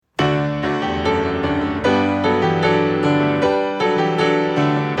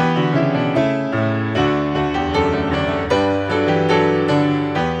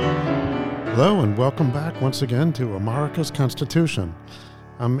once again to America's Constitution.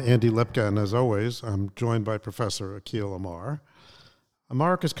 I'm Andy Lipka, and as always, I'm joined by Professor Akhil Amar.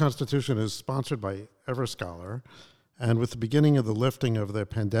 America's Constitution is sponsored by Everscholar, and with the beginning of the lifting of the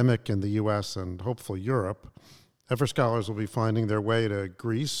pandemic in the U.S. and hopefully Europe, Everscholars will be finding their way to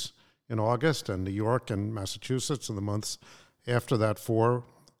Greece in August and New York and Massachusetts in the months after that for,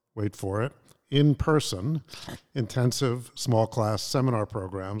 wait for it, in-person, intensive small class seminar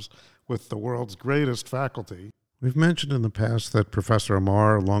programs with the world's greatest faculty. We've mentioned in the past that Professor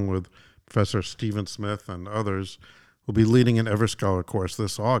Amar, along with Professor Stephen Smith and others, will be leading an Everscholar course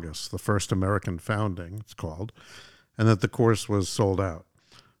this August, the first American founding, it's called, and that the course was sold out.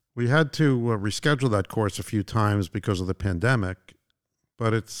 We had to reschedule that course a few times because of the pandemic,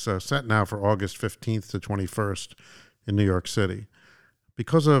 but it's set now for August 15th to 21st in New York City.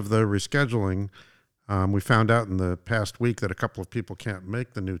 Because of the rescheduling, we found out in the past week that a couple of people can't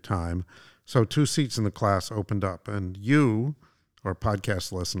make the new time, so 2 seats in the class opened up. And you, our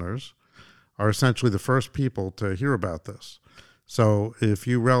podcast listeners, are essentially the first people to hear about this. So if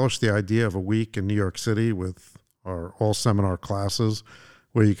you relish the idea of a week in New York City with our all-seminar classes,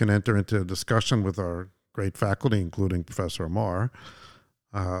 where you can enter into a discussion with our great faculty, including Professor Amar,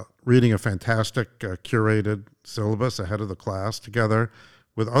 reading a fantastic curated syllabus ahead of the class together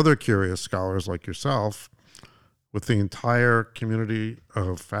with other curious scholars like yourself, with the entire community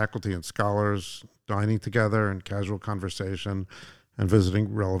of faculty and scholars dining together in casual conversation and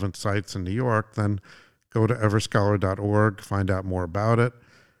visiting relevant sites in New York, then go to everscholar.org, find out more about it,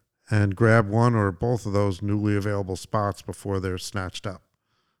 and grab one or both of those newly available spots before they're snatched up.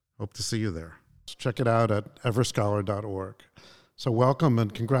 Hope to see you there. Check it out at everscholar.org. So welcome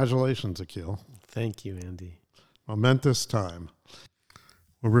and congratulations, Akhil. Thank you, Andy. Momentous time.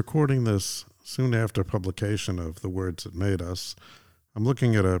 We're recording this soon after publication of The Words That Made Us. I'm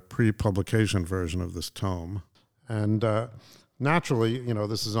looking at a pre-publication version of this tome. And naturally,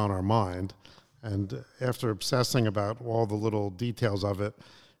 this is on our mind. And after obsessing about all the little details of it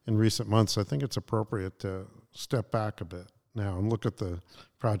in recent months, I think it's appropriate to step back a bit now and look at the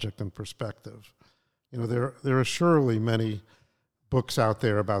project in perspective. There are surely many books out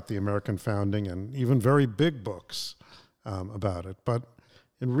there about the American founding and even very big books about it. But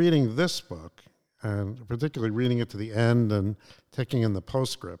in reading this book, and particularly reading it to the end and taking in the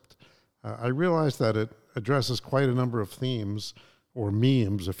postscript, I realized that it addresses quite a number of themes, or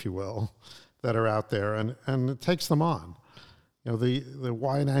memes, if you will, that are out there, and it takes them on. The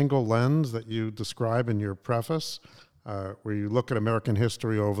wide-angle lens that you describe in your preface, where you look at American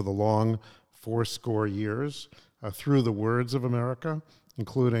history over the long 80 years through the words of America,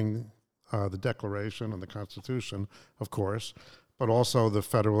 including the Declaration and the Constitution, of course, but also the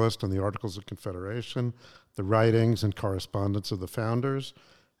Federalist and the Articles of Confederation, the writings and correspondence of the founders,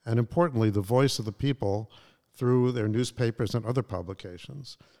 and importantly, the voice of the people through their newspapers and other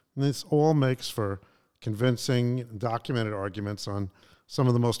publications. And this all makes for convincing, documented arguments on some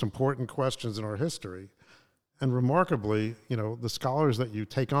of the most important questions in our history. And remarkably, the scholars that you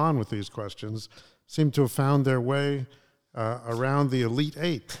take on with these questions seem to have found their way around the Elite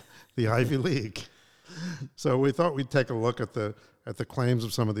Eight, the Ivy League. So we thought we'd take a look at the claims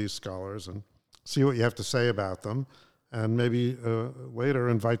of some of these scholars and see what you have to say about them, and maybe later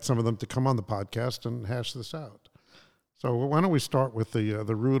invite some of them to come on the podcast and hash this out. So why don't we start with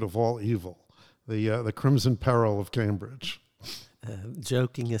the root of all evil, the Crimson Peril of Cambridge.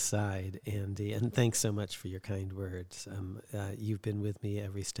 Joking aside, Andy, and thanks so much for your kind words. You've been with me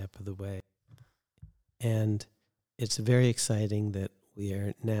every step of the way. And it's very exciting that we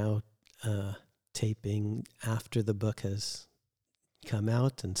are now taping after the book has come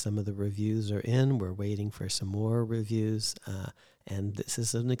out and some of the reviews are in. We're waiting for some more reviews. And this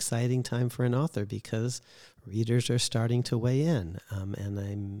is an exciting time for an author because readers are starting to weigh in. And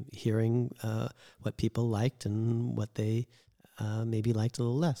I'm hearing what people liked and what they maybe liked a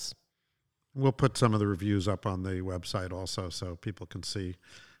little less. We'll put some of the reviews up on the website also so people can see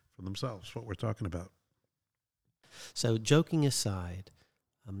for themselves what we're talking about. So joking aside,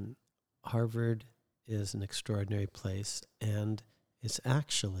 Harvard is an extraordinary place, and it's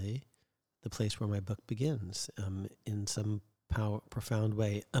actually the place where my book begins in some profound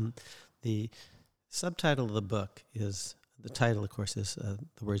way. The subtitle of the book is, the title, of course, is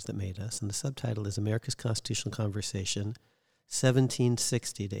The Words That Made Us, and the subtitle is America's Constitutional Conversation,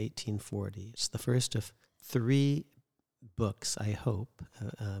 1760 to 1840. It's the first of 3 books, I hope,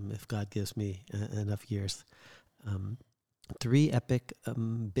 if God gives me enough years, 3 epic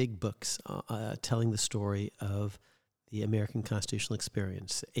big books telling the story of the American constitutional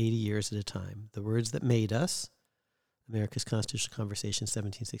experience, 80 years at a time. The Words That Made Us, America's Constitutional Conversation,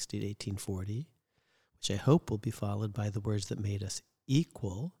 1760 to 1840, which I hope will be followed by the words that made us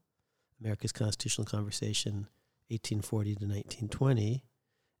equal, America's Constitutional Conversation, 1840 to 1920,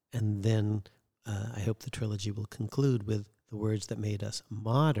 and then I hope the trilogy will conclude with the words that made us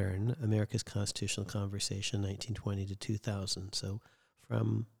modern, America's Constitutional Conversation, 1920 to 2000. So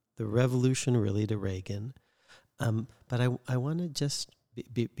from the Revolution really to Reagan. But I want to just,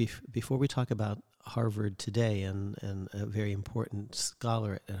 before we talk about Harvard today and a very important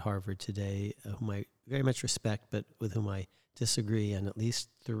scholar at Harvard today, whom I very much respect, but with whom I disagree on at least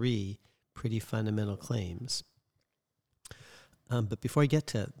three pretty fundamental claims. But before I get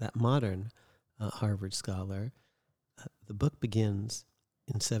to that modern Harvard scholar, the book begins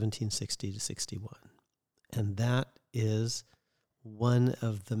in 1760 to 61. And that is one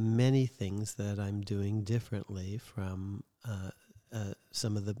of the many things that I'm doing differently from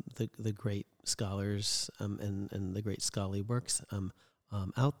some of the great scholars and the great scholarly works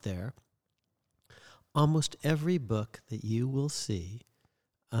out there. Almost every book that you will see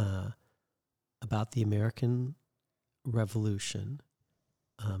about the American Revolution,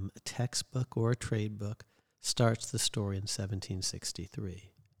 a textbook or a trade book, starts the story in 1763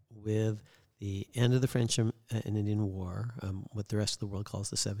 with the end of the French and Indian War, what the rest of the world calls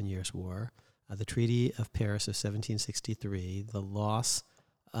the 7 Years' War, the Treaty of Paris of 1763, the loss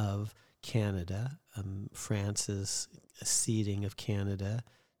of Canada, France's ceding of Canada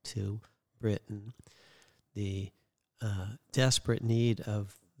to Britain, the desperate need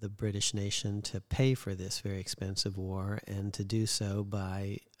of the British nation to pay for this very expensive war, and to do so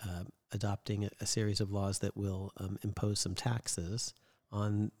by adopting a series of laws that will impose some taxes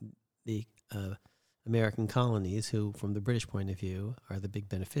on the American colonies, who, from the British point of view, are the big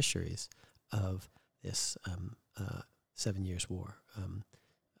beneficiaries of this 7 Years' War,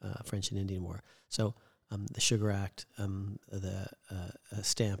 French and Indian War. So the Sugar Act, the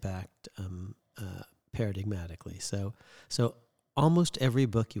Stamp Act, paradigmatically. So almost every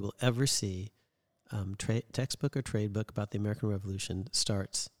book you will ever see, textbook or trade book about the American Revolution,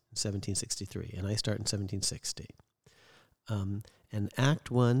 starts in 1763, and I start in 1760. And Act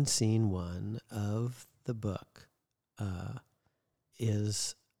 1, Scene 1 of the book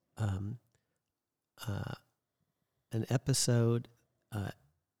is an episode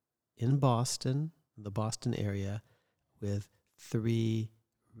in Boston, the Boston area, with three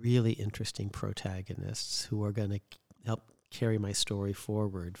really interesting protagonists who are going to help carry my story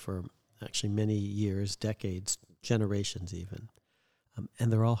forward for actually many years, decades, generations even.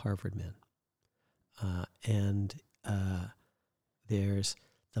 And they're all Harvard men. There's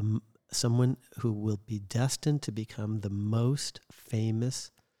someone who will be destined to become the most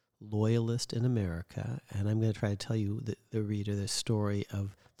famous loyalist in America, and I'm going to try to tell you, the reader, the story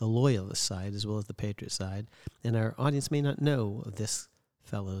of the loyalist side as well as the patriot side. And our audience may not know of this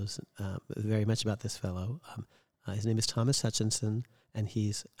fellow's very much about this fellow. His name is Thomas Hutchinson, and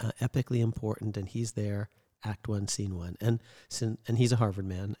he's epically important, and he's there, Act 1, Scene 1. And he's a Harvard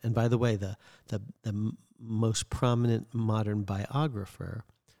man. And by the way, the most prominent modern biographer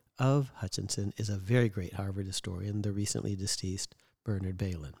of Hutchinson is a very great Harvard historian, the recently deceased Bernard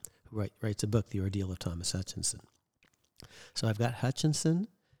Bailyn, who writes a book, The Ordeal of Thomas Hutchinson. So I've got Hutchinson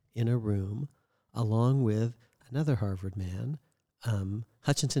in a room along with another Harvard man.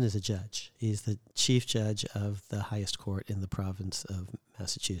 Hutchinson is a judge. He's the chief judge of the highest court in the province of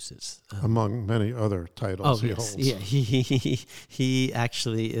Massachusetts. Among many other titles he holds. Yeah, he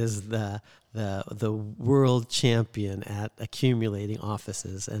actually is the world champion at accumulating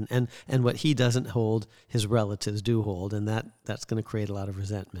offices, and what he doesn't hold, his relatives do hold, and that's going to create a lot of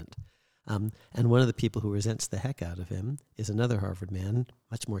resentment. And one of the people who resents the heck out of him is another Harvard man,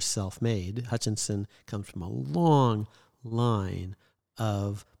 much more self-made. Hutchinson comes from a long line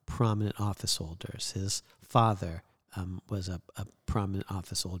of prominent office holders. His father was a prominent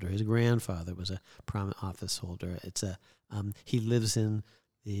office holder. His grandfather was a prominent office holder. He lives in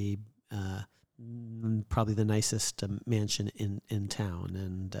the probably the nicest mansion in town,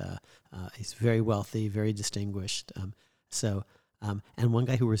 and he's very wealthy, very distinguished. And one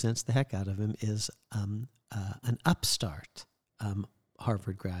guy who resents the heck out of him is an upstart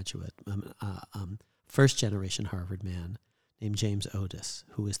Harvard graduate, first-generation Harvard man named James Otis,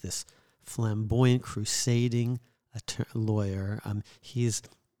 who is this flamboyant, crusading lawyer. He's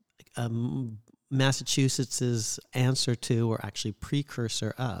Massachusetts' answer to, or actually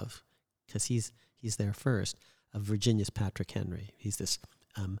precursor of, because he's there first, of Virginia's Patrick Henry. He's this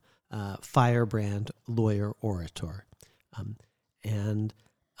firebrand lawyer orator. And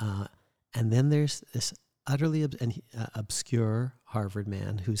then there's this utterly obscure Harvard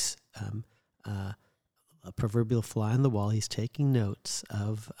man who's a proverbial fly on the wall. He's taking notes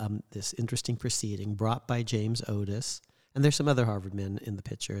of this interesting proceeding brought by James Otis, and there's some other Harvard men in the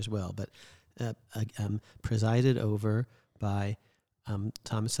picture as well, but presided over by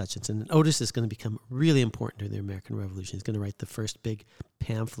Thomas Hutchinson. And Otis is going to become really important during the American Revolution. He's going to write the first big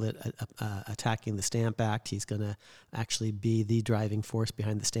pamphlet attacking the Stamp Act. He's going to actually be the driving force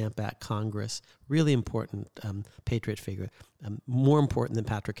behind the Stamp Act Congress. Really important patriot figure, more important than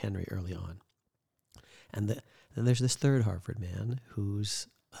Patrick Henry early on. And then there's this third Harvard man who's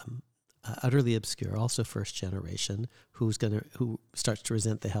utterly obscure, also first generation, who starts to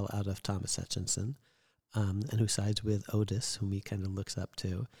resent the hell out of Thomas Hutchinson. And who sides with Otis, whom he kind of looks up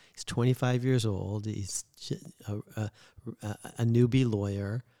to. He's 25 years old. He's a newbie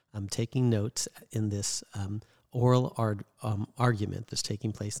lawyer, taking notes in this oral argument that's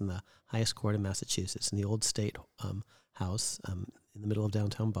taking place in the highest court of Massachusetts, in the old state house in the middle of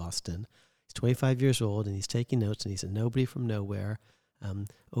downtown Boston. He's 25 years old, and he's taking notes, and he's a nobody from nowhere.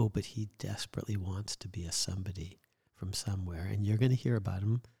 But he desperately wants to be a somebody from somewhere, and you're going to hear about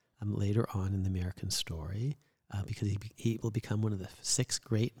him later on in the American story, because he will become one of the 6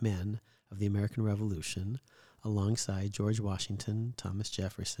 great men of the American Revolution, alongside George Washington, Thomas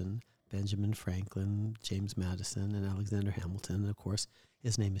Jefferson, Benjamin Franklin, James Madison, and Alexander Hamilton. And of course,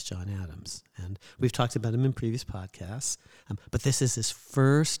 his name is John Adams. And we've talked about him in previous podcasts, but this is his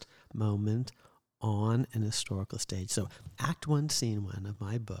first moment on an historical stage. So Act 1, Scene 1 of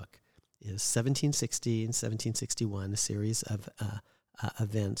my book is 1760 and 1761, a series of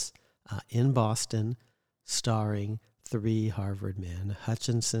events in Boston, starring 3 Harvard men: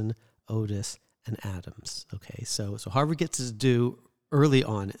 Hutchinson, Otis, and Adams. Okay, so Harvard gets its due early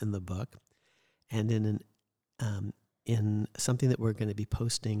on in the book, and in something that we're going to be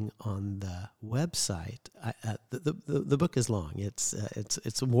posting on the website. The book is long.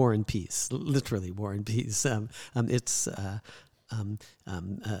 It's War and Peace, literally War and Peace.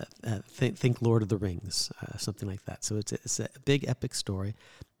 Think Lord of the Rings, something like that. So it's a big epic story,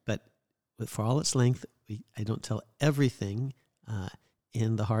 but for all its length, I don't tell everything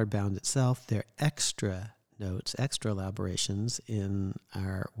in the hardbound itself. There are extra notes, extra elaborations in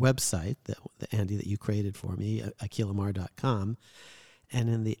our website, Andy, that you created for me, AkilAmar.com. And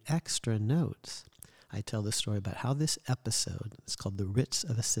in the extra notes, I tell the story about how this episode, it's called the Writs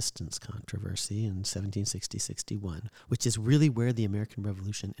of Assistance Controversy in 1760-61, which is really where the American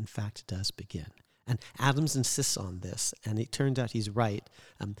Revolution, in fact, does begin. And Adams insists on this, and it turns out he's right,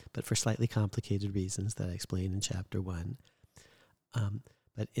 but for slightly complicated reasons that I explain in Chapter 1.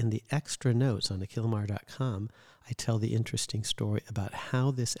 But in the extra notes on AkilAmar.com, I tell the interesting story about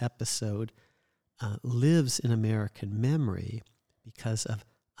how this episode lives in American memory because of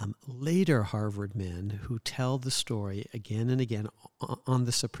later Harvard men who tell the story again and again on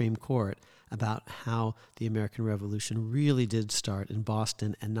the Supreme Court about how the American Revolution really did start in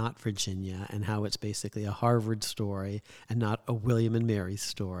Boston and not Virginia, and how it's basically a Harvard story and not a William and Mary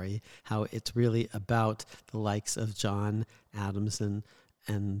story, how it's really about the likes of John Adams and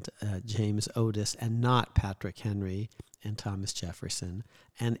James Otis, and not Patrick Henry and Thomas Jefferson.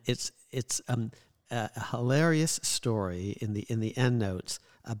 And it's a hilarious story in the endnotes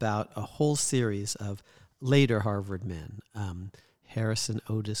about a whole series of later Harvard men. Harrison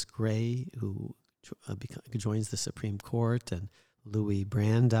Otis Gray, who joins the Supreme Court, and Louis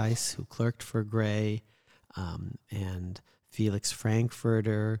Brandeis, who clerked for Gray, and Felix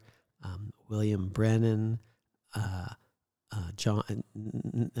Frankfurter, William Brennan,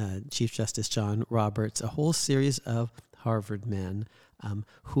 Chief Justice John Roberts, a whole series of Harvard men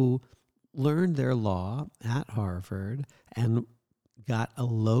who learned their law at Harvard and got a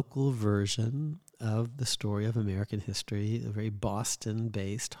local version of the story of American history, a very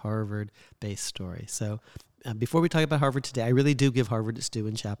Boston-based, Harvard-based story. So before we talk about Harvard today, I really do give Harvard its due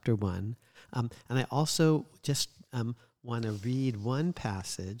in Chapter 1. And I also just want to read one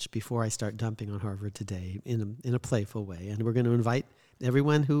passage before I start dumping on Harvard today in a playful way. And we're going to invite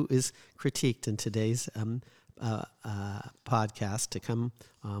everyone who is critiqued in today's podcast to come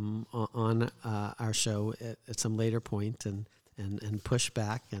on our show at some later point and push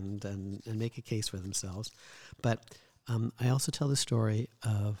back and make a case for themselves. But I also tell the story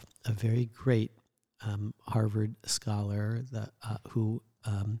of a very great Harvard scholar who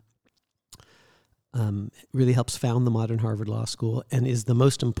really helps found the modern Harvard Law School and is the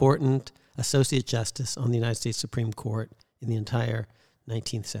most important associate justice on the United States Supreme Court in the entire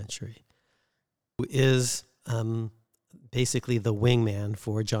 19th century, who is basically the wingman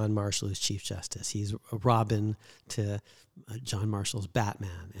for John Marshall as Chief Justice. He's a Robin to John Marshall's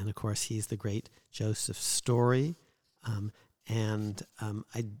Batman. And, of course, he's the great Joseph Story. I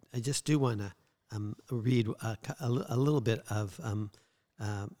just do want to read a little bit of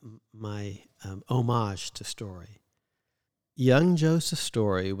my homage to Story. Young Joseph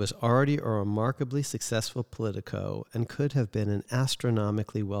Story was already a remarkably successful politico and could have been an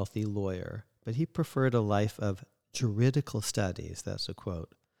astronomically wealthy lawyer, but he preferred a life of juridical studies, that's a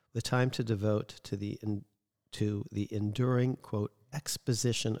quote, with time to devote to the enduring, quote,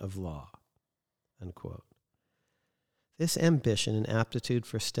 exposition of law, unquote. This ambition and aptitude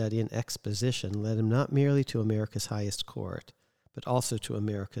for study and exposition led him not merely to America's highest court, but also to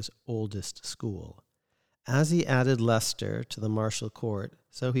America's oldest school. As he added luster to the Marshall Court,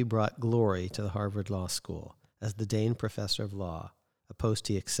 so he brought glory to the Harvard Law School as the Dane Professor of Law, a post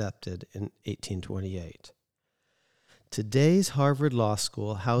he accepted in 1828. Today's Harvard Law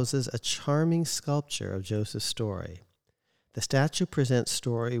School houses a charming sculpture of Joseph Story. The statue presents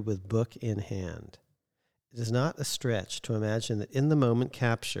Story with book in hand. It is not a stretch to imagine that in the moment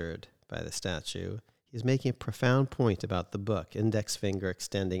captured by the statue, he is making a profound point about the book, index finger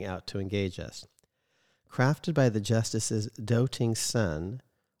extending out to engage us. Crafted by the Justice's doting son,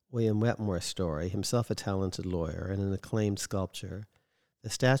 William Wetmore Story, himself a talented lawyer and an acclaimed sculptor, the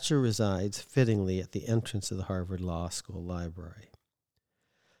statue resides fittingly at the entrance of the Harvard Law School library.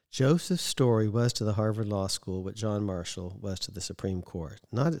 Joseph Story was to the Harvard Law School what John Marshall was to the Supreme Court,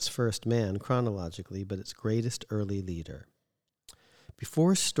 not its first man chronologically, but its greatest early leader.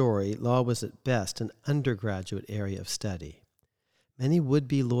 Before Story, law was at best an undergraduate area of study. Many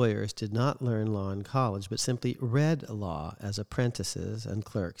would-be lawyers did not learn law in college, but simply read law as apprentices and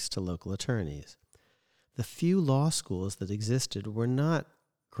clerks to local attorneys. The few law schools that existed were not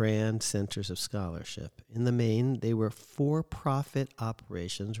grand centers of scholarship. In the main, they were for-profit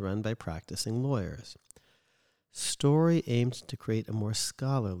operations run by practicing lawyers. Story aimed to create a more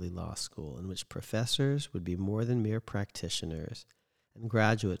scholarly law school in which professors would be more than mere practitioners and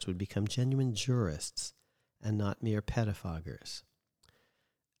graduates would become genuine jurists and not mere pettifoggers.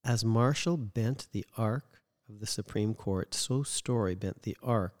 As Marshall bent the arc of the Supreme Court, so Story bent the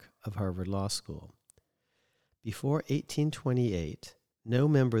arc of Harvard Law School. Before 1828, no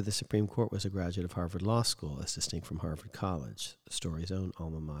member of the Supreme Court was a graduate of Harvard Law School, as distinct from Harvard College, Story's own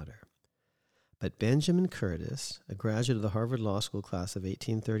alma mater. But Benjamin Curtis, a graduate of the Harvard Law School class of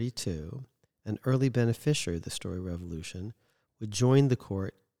 1832, an early beneficiary of the Story Revolution, would join the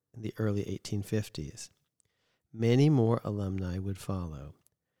court in the early 1850s. Many more alumni would follow.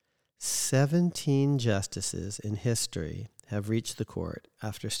 17 justices in history have reached the court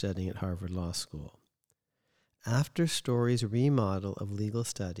after studying at Harvard Law School. After Story's remodel of legal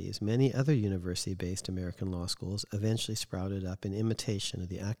studies, many other university-based American law schools eventually sprouted up in imitation of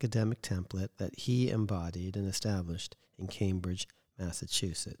the academic template that he embodied and established in Cambridge,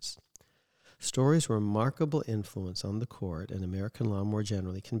 Massachusetts. Story's remarkable influence on the court and American law more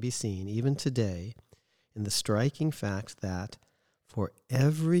generally can be seen, even today, in the striking fact that for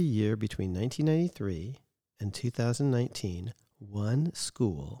every year between 1993 and 2019, one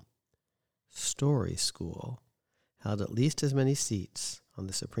school, Story School, held at least as many seats on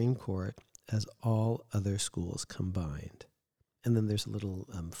the Supreme Court as all other schools combined. And then there's a little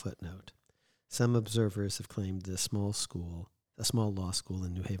footnote. Some observers have claimed that a small law school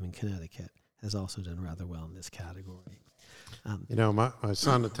in New Haven, Connecticut, has also done rather well in this category. My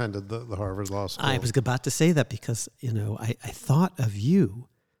son attended the Harvard Law School. I was about to say that because, I thought of you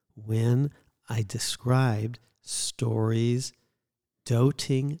when I described Story's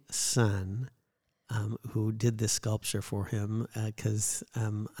doting son who did this sculpture for him, because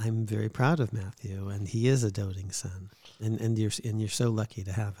I'm very proud of Matthew, and he is a doting son, and you're so lucky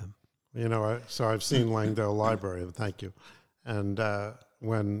to have him. So I've seen Langdale Library, thank you. And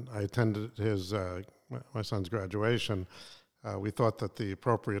when I attended my son's graduation, we thought that the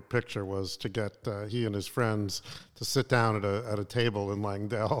appropriate picture was to get he and his friends to sit down at a table in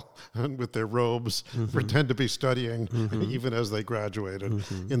Langdale and with their robes, pretend to be studying, even as they graduated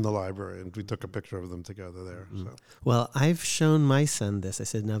in the library. And we took a picture of them together there. So. Well, I've shown my son this. I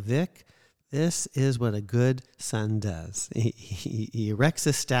said, now, Vic, this is what a good son does. He erects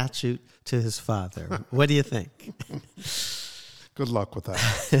a statue to his father. What do you think? Good luck with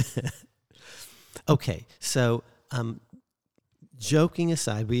that. Okay, so joking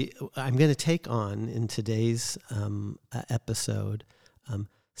aside, I'm going to take on in today's episode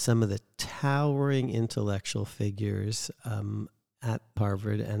some of the towering intellectual figures at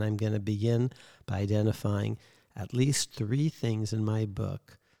Harvard, and I'm going to begin by identifying at least 3 things in my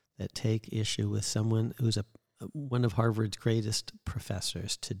book that take issue with someone who's one of Harvard's greatest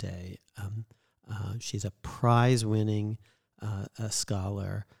professors today. She's a prize-winning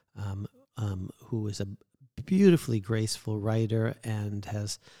scholar who is a beautifully graceful writer and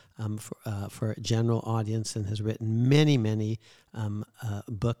has for a general audience, and has written many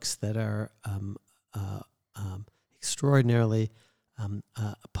books that are extraordinarily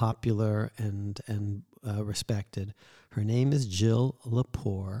popular and respected. Her name is Jill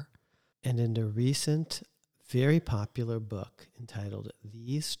Lepore, and in a recent, very popular book entitled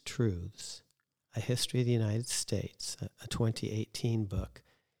These Truths, A History of the United States, a 2018 book,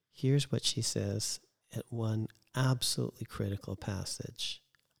 here's what she says at one absolutely critical passage.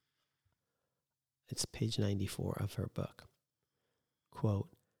 It's page 94 of her book. Quote,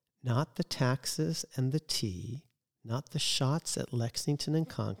 "Not the taxes and the tea, not the shots at Lexington and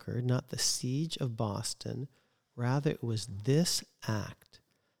Concord, not the siege of Boston. Rather, it was this act,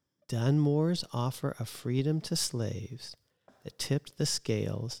 Dunmore's offer of freedom to slaves, that tipped the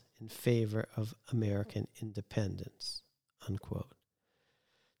scales in favor of American independence." Unquote.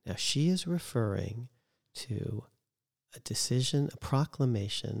 Now, she is referring to a decision, a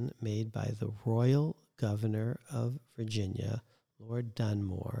proclamation made by the Royal Governor of Virginia, Lord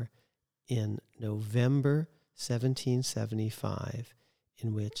Dunmore, in November 1775,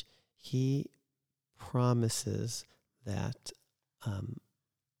 in which he promises that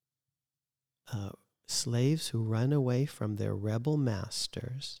slaves who run away from their rebel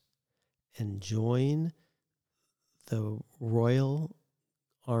masters and join the royal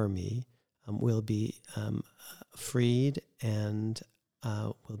army will be freed and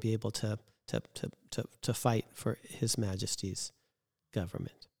will be able to fight for His Majesty's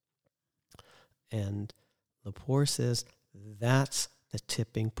government. And Lepore says that's the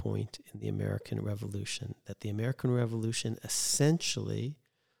tipping point in the American Revolution, that the American Revolution essentially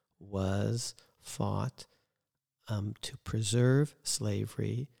was fought to preserve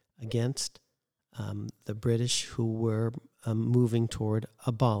slavery against the British, who were moving toward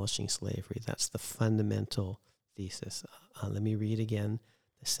abolishing slavery. That's the fundamental thesis. Let me read again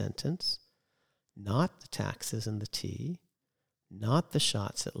the sentence. Not the taxes and the tea, not the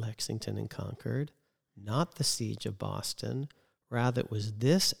shots at Lexington and Concord, not the siege of Boston. Rather, it was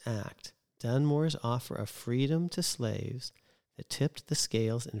this act, Dunmore's offer of freedom to slaves, that tipped the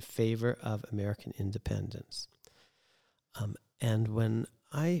scales in favor of American independence. And when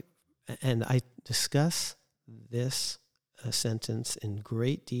I discuss this sentence in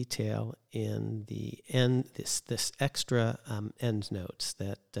great detail in the end, this extra end notes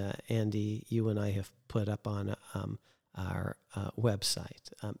that Andy, you and I have put up on our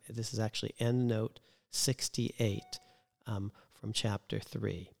website. This is actually end note 68 from chapter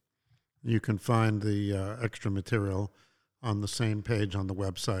 3. You can find the extra material on the same page on the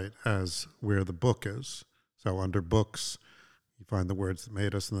website as where the book is. So under books, you find the words that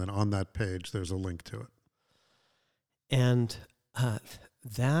made us, and then on that page, there's a link to it. And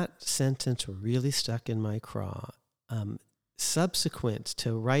that sentence really stuck in my craw. Subsequent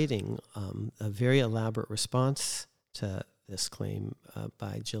to writing a very elaborate response to this claim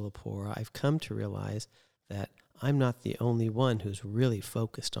by Jill Lepore, I've come to realize that I'm not the only one who's really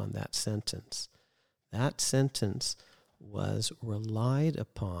focused on that sentence. That sentence was relied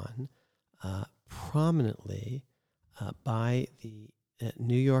upon prominently by the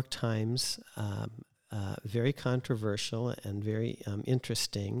New York Times very controversial and very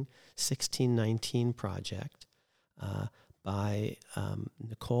interesting 1619 project by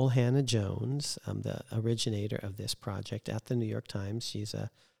Nicole Hannah-Jones, the originator of this project at the New York Times. She's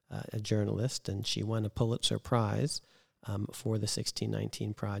a journalist, and she won a Pulitzer Prize for the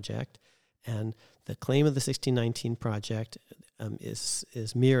 1619 project. And the claim of the 1619 project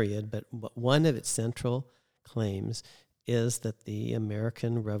is myriad, but one of its central claims is that the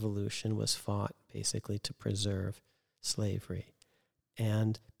American Revolution was fought basically to preserve slavery.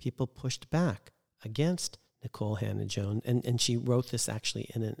 And people pushed back against Nicole Hannah-Jones, and she wrote this actually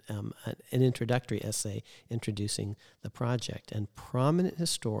in an introductory essay introducing the project. And prominent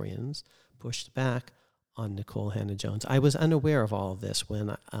historians pushed back on Nicole Hannah-Jones. I was unaware of all of this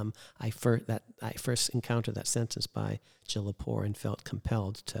when I first encountered that sentence by Jill Lepore and felt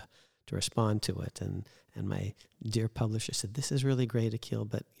compelled to respond to it. And my dear publisher said, "This is really great, Akil,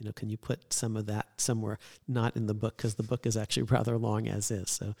 but can you put some of that somewhere not in the book, because the book is actually rather long as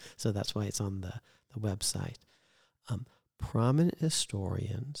is." So that's why it's on the website. Prominent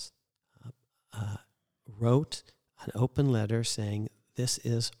historians wrote an open letter saying this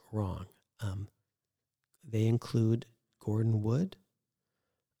is wrong. They include Gordon Wood,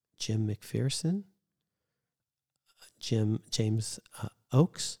 Jim McPherson, James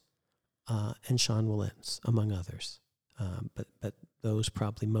Oakes, and Sean Wilentz, among others. But those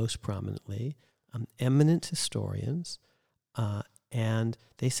probably most prominently, eminent historians, and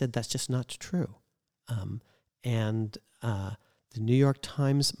they said that's just not true. And The New York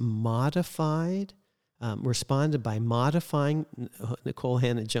Times responded by modifying Nikole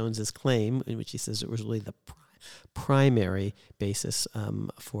Hannah-Jones's claim, in which he says it was really the primary basis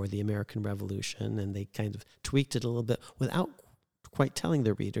for the American Revolution, and they kind of tweaked it a little bit without quite telling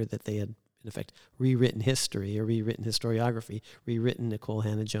the reader that they had, in effect, rewritten history or rewritten historiography, rewritten Nikole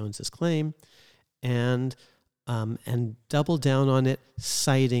Hannah-Jones's claim, and doubled down on it,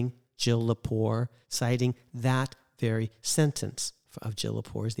 citing Jill Lepore, citing that very sentence of Jill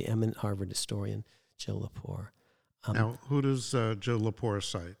Lepore's, the eminent Harvard historian Jill Lepore. Now, who does Jill Lepore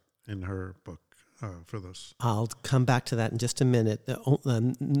cite in her book for this? I'll come back to that in just a minute.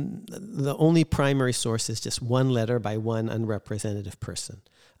 The only primary source is just one letter by one unrepresentative person.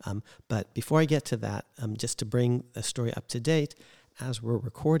 But before I get to that, just to bring the story up to date, as we're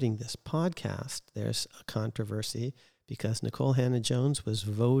recording this podcast, there's a controversy because Nikole Hannah-Jones was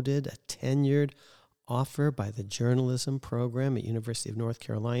voted a tenured offer by the journalism program at University of North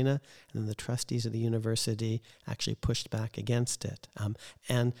Carolina, and then the trustees of the university actually pushed back against it.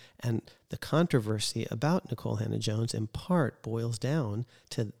 And the controversy about Nikole Hannah-Jones in part boils down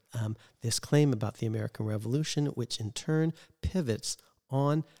to this claim about the American Revolution, which in turn pivots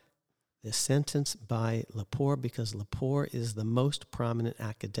on this sentence by Lepore, because Lepore is the most prominent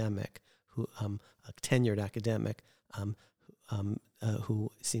academic, a tenured academic,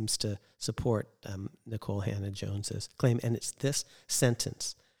 who seems to support Nikole Hannah-Jones's claim. And it's this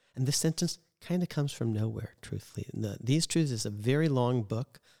sentence. And this sentence kind of comes from nowhere, truthfully. These Truths is a very long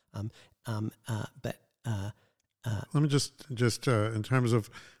book, but let me just in terms of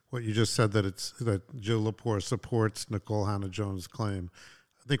what you just said, that Jill Lepore supports Nikole Hannah-Jones' claim.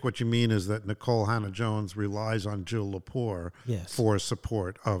 I think what you mean is that Nikole Hannah-Jones relies on Jill Lepore for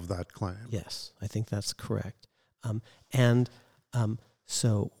support of that claim. Yes, I think that's correct.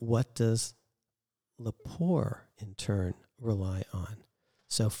 So what does Lepore, in turn, rely on?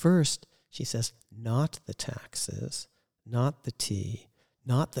 So first, she says, not the taxes, not the tea,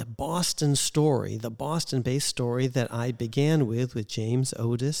 not the Boston story, the Boston-based story that I began with James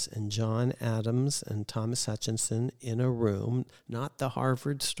Otis and John Adams and Thomas Hutchinson in a room, not the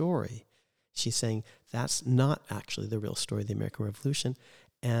Harvard story. She's saying that's not actually the real story of the American Revolution.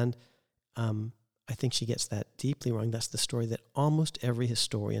 And I think she gets that deeply wrong. That's the story that almost every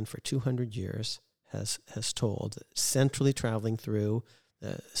historian for 200 years has told, centrally traveling through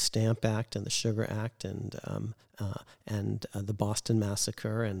the Stamp Act and the Sugar Act and the Boston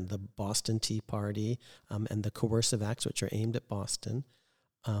Massacre and the Boston Tea Party and the coercive acts which are aimed at Boston.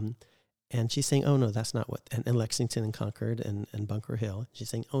 And she's saying, oh, no, that's not what, and Lexington and Concord and Bunker Hill. She's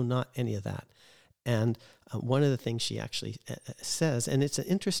saying, oh, not any of that. And one of the things she actually says, and it's an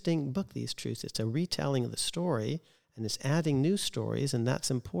interesting book, These Truths, it's a retelling of the story, and it's adding new stories, and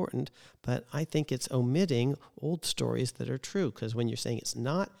that's important, but I think it's omitting old stories that are true, because when you're saying it's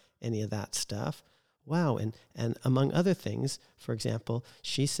not any of that stuff, wow, and among other things, for example,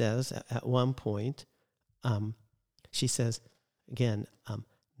 she says at one point, she says, again,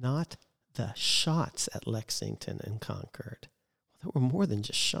 not the shots at Lexington and Concord. There were more than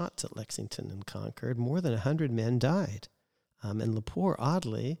just shots at Lexington and Concord. More than 100 men died. And Lepore,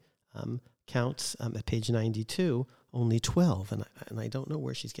 oddly, counts at page 92 only 12. And I don't know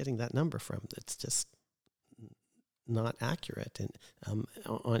where she's getting that number from. It's just not accurate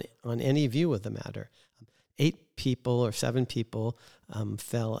on any view of the matter. 8 people or 7 people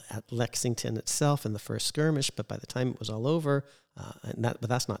fell at Lexington itself in the first skirmish, but by the time it was all over, but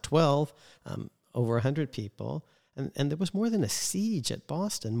that's not 12, over 100 people. And there was more than a siege at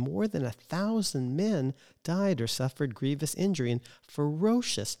Boston. More than 1,000 men died or suffered grievous injury in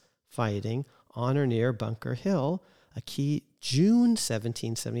ferocious fighting on or near Bunker Hill, a key June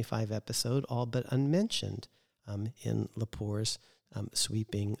 1775 episode, all but unmentioned in Lepore's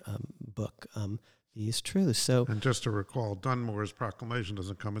sweeping book, These Truths. So, and just to recall, Dunmore's proclamation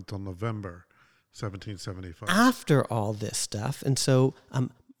doesn't come until November 1775. After all this stuff. And so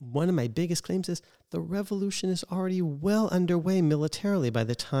one of my biggest claims is the revolution is already well underway militarily by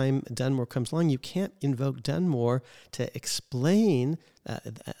the time Dunmore comes along. You can't invoke Dunmore to explain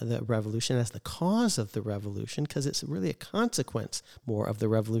the revolution as the cause of the revolution, because it's really a consequence more of the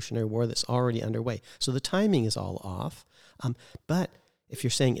Revolutionary War that's already underway. So the timing is all off. But if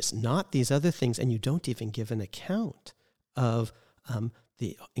you're saying it's not these other things, and you don't even give an account of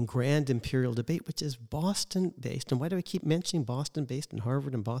the grand imperial debate, which is Boston-based. And why do I keep mentioning Boston-based and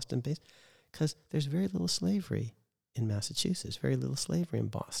Harvard and Boston-based? Because there's very little slavery in Massachusetts, very little slavery in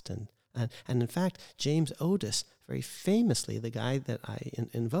Boston. And in fact, James Otis, very famously, the guy that I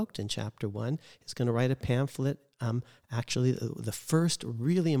invoked in Chapter 1, is going to write a pamphlet, actually the first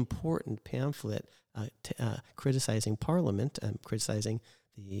really important pamphlet criticizing Parliament, criticizing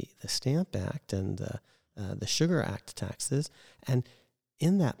the Stamp Act and the Sugar Act taxes. And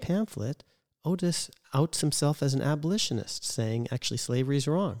in that pamphlet, Otis outs himself as an abolitionist, saying actually slavery is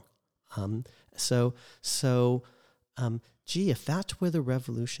wrong. Gee, if that's where the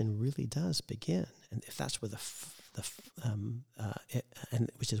revolution really does begin, and if that's where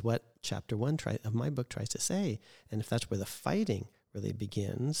which is what Chapter 1 of my book tries to say, and if that's where the fighting really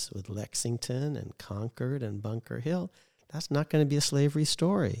begins with Lexington and Concord and Bunker Hill, that's not going to be a slavery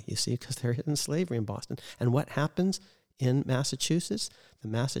story, you see, because there isn't slavery in Boston. And what happens in Massachusetts? The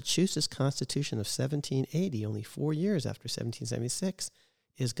Massachusetts Constitution of 1780, only 4 years after 1776,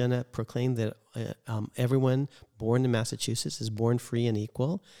 is going to proclaim that everyone born in Massachusetts is born free and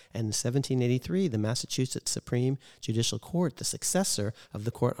equal. And in 1783, the Massachusetts Supreme Judicial Court, the successor of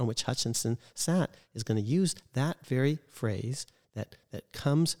the court on which Hutchinson sat, is going to use that very phrase that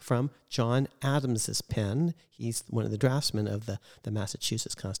comes from John Adams's pen. He's one of the draftsmen of the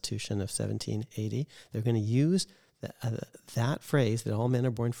Massachusetts Constitution of 1780. They're going to use that phrase, that all men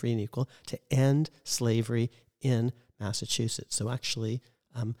are born free and equal, to end slavery in Massachusetts. So actually,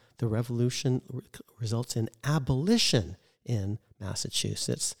 the revolution results in abolition in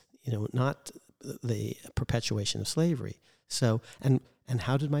Massachusetts, not the perpetuation of slavery. So, and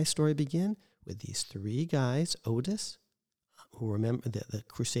how did my story begin? With these three guys: Otis, who remember, the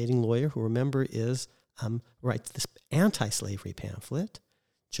crusading lawyer, who remember is writes this anti-slavery pamphlet;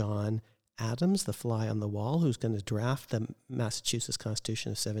 John Adams, the fly on the wall, who's going to draft the Massachusetts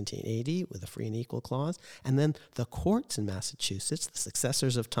Constitution of 1780 with a free and equal clause; and then the courts in Massachusetts, the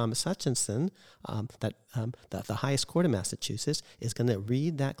successors of Thomas Hutchinson, the highest court of Massachusetts, is going to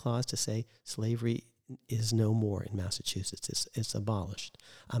read that clause to say slavery is no more in Massachusetts; it's abolished.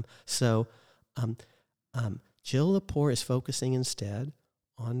 Jill Lepore is focusing instead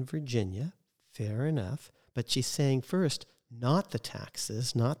on Virginia, fair enough, but she's saying first, not the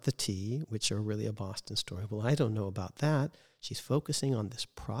taxes, not the tea, which are really a Boston story. Well, I don't know about that. She's focusing on this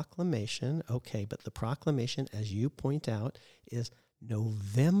proclamation. Okay, but the proclamation, as you point out, is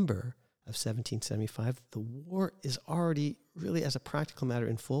November of 1775. The war is already really, as a practical matter,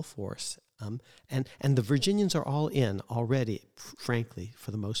 in full force. And the Virginians are all in already, frankly,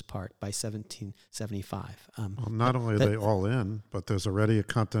 for the most part, by 1775. Well, not only are they all in, but there's already a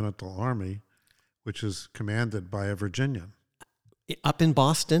Continental Army, which is commanded by a Virginian. Up in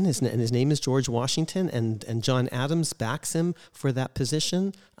Boston, his name is George Washington, and John Adams backs him for that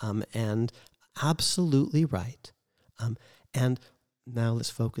position, and absolutely right. And now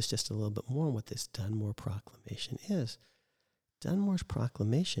let's focus just a little bit more on what this Dunmore Proclamation is. Dunmore's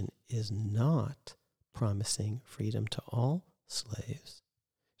proclamation is not promising freedom to all slaves.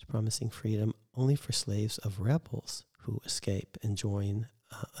 It's promising freedom only for slaves of rebels who escape and join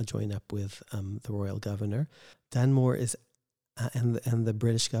up with the royal governor. Dunmore is and the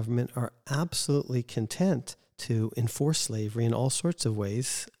British government are absolutely content to enforce slavery in all sorts of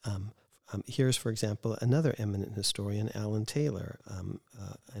ways. Here's, for example, another eminent historian, Alan Taylor,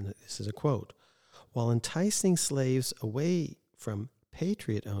 and this is a quote: "While enticing slaves away from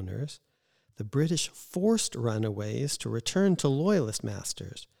patriot owners, the British forced runaways to return to loyalist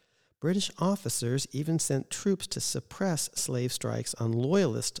masters. British officers even sent troops to suppress slave strikes on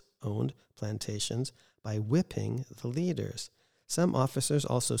loyalist-owned plantations by whipping the leaders. Some officers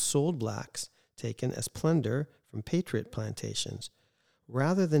also sold blacks taken as plunder from patriot plantations.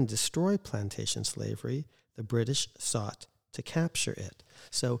 Rather than destroy plantation slavery, the British sought to capture it."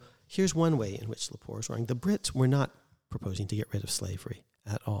 So here's one way in which Lepore is wrong. The Brits were not proposing to get rid of slavery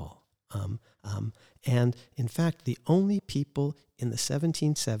at all. And in fact, the only people in the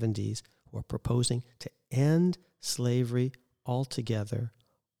 1770s who are proposing to end slavery altogether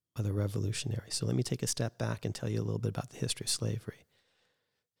are the revolutionaries. So let me take a step back and tell you a little bit about the history of slavery.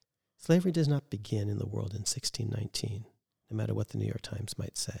 Slavery does not begin in the world in 1619, no matter what the New York Times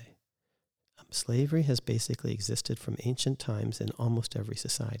might say. Slavery has basically existed from ancient times in almost every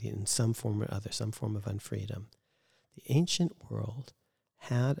society in some form or other, some form of unfreedom. The ancient world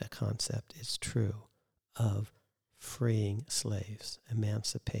had a concept, it's true, of freeing slaves,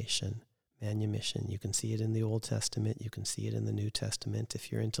 emancipation, manumission. You can see it in the Old Testament. You can see it in the New Testament.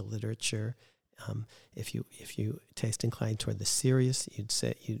 If you're into literature, if you taste inclined toward the serious,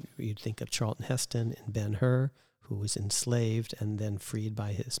 you'd think of Charlton Heston and Ben-Hur, who was enslaved and then freed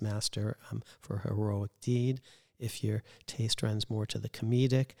by his master for a heroic deed. If your taste runs more to the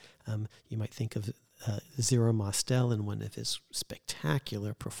comedic, you might think of Zero Mostel in one of his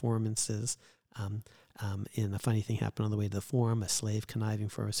spectacular performances in A Funny Thing Happened on the Way to the Forum, a slave conniving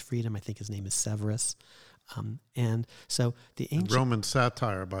for his freedom. I think his name is Severus. And so the ancient... Roman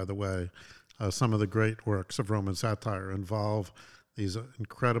satire, by the way, some of the great works of Roman satire involve these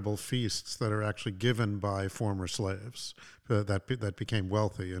incredible feasts that are actually given by former slaves that became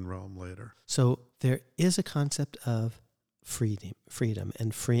wealthy in Rome later. So there is a concept of freedom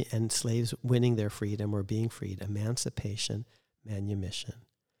and slaves winning their freedom or being freed, emancipation, manumission.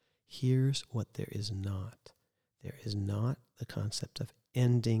 Here's what there is not. There is not the concept of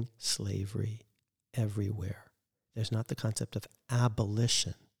ending slavery everywhere. There's not the concept of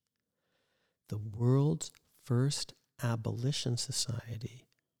abolition. The world's first abolition society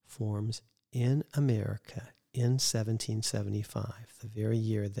forms in America in 1775, the very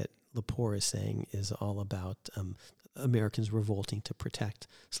year that Lepore is saying is all about Americans revolting to protect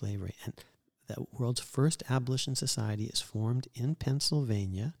slavery. And that world's first abolition society is formed in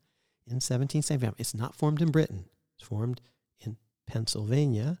Pennsylvania in 1775. It's not formed in Britain. It's formed in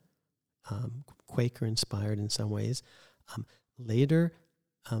Pennsylvania, Quaker-inspired in some ways. Later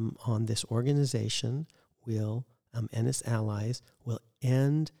on, this organization will and its allies will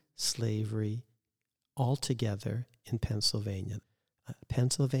end slavery altogether in Pennsylvania.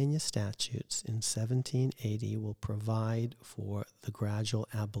 Pennsylvania statutes in 1780 will provide for the gradual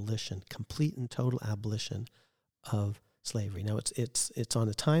abolition, complete and total abolition of slavery. Now it's on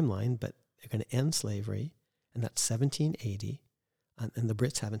a timeline, but they're going to end slavery, and that's 1780, and the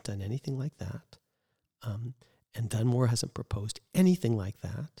Brits haven't done anything like that, and Dunmore hasn't proposed anything like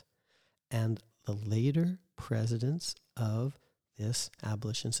that, and the later presidents of this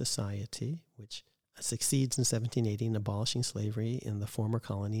abolition society, which succeeds in 1780 in abolishing slavery in the former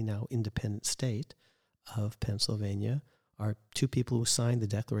colony, now independent state of Pennsylvania, are two people who signed the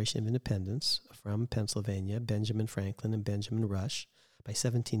Declaration of Independence from Pennsylvania, Benjamin Franklin and Benjamin Rush. By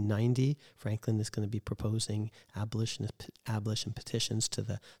 1790, Franklin is going to be proposing abolition petitions to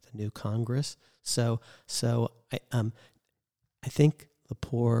the new Congress. So I think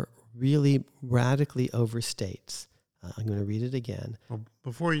Lepore really radically overstates. I'm going to read it again. Well,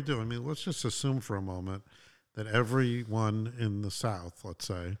 before you do, let's just assume for a moment that everyone in the South, let's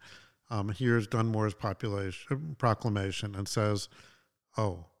say, hears Dunmore's proclamation and says,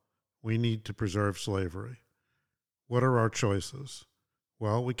 oh, we need to preserve slavery. What are our choices?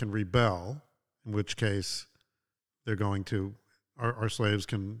 Well, we can rebel, in which case they're going to, our slaves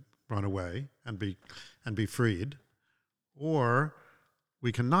can run away and be freed, or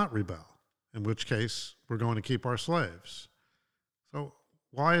we cannot rebel, in which case we're going to keep our slaves. So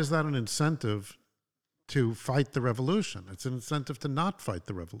why is that an incentive to fight the revolution? It's an incentive to not fight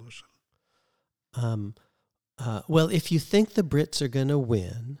the revolution. Well, if you think the Brits are going to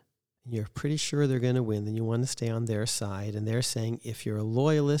win, you're pretty sure they're going to win, then you want to stay on their side. And they're saying if you're a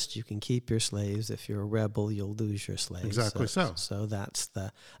loyalist, you can keep your slaves. If you're a rebel, you'll lose your slaves. Exactly so. So that's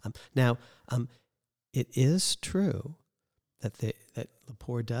the... Now, it is true that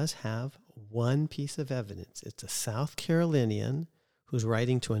Lepore does have one piece of evidence. It's a South Carolinian who's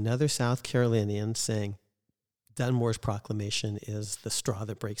writing to another South Carolinian saying Dunmore's proclamation is the straw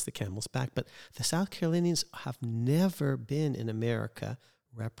that breaks the camel's back. But the South Carolinians have never been in America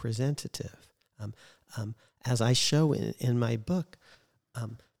representative. As I show in my book,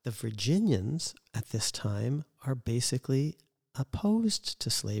 the Virginians at this time are basically opposed to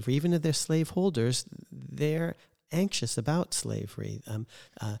slavery. Even if they're slaveholders, they're anxious about slavery.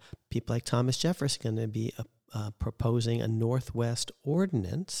 People like Thomas Jefferson are going to be proposing a Northwest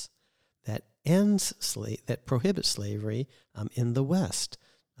ordinance that that prohibits slavery in the West.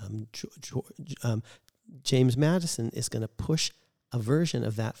 James Madison is going to push a version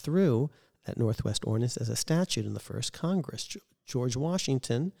of that through, that Northwest ordinance, as a statute in the first Congress. George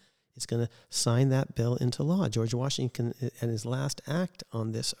Washington is going to sign that bill into law. George Washington, in his last act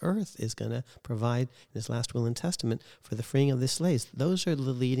on this earth, is going to provide, in his last will and testament, for the freeing of the slaves. Those are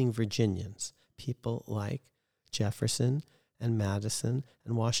the leading Virginians, people like Jefferson and Madison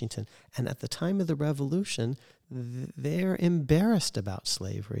and Washington. And at the time of the Revolution, they're embarrassed about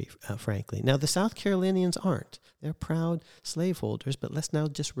slavery, frankly. Now, the South Carolinians aren't. They're proud slaveholders, but let's now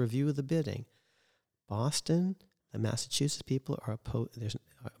just review the bidding. Boston, the Massachusetts people are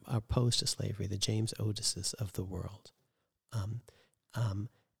opposed to slavery, the James Otises of the world.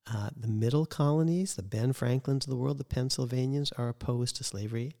 The middle colonies, the Ben Franklins of the world, the Pennsylvanians are opposed to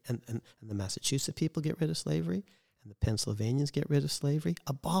slavery, and the Massachusetts people get rid of slavery, and the Pennsylvanians get rid of slavery,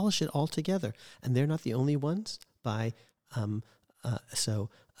 abolish it altogether. And they're not the only ones. By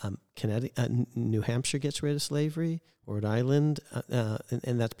New Hampshire gets rid of slavery. Rhode Island,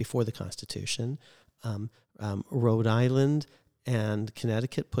 and that's before the Constitution. Rhode Island and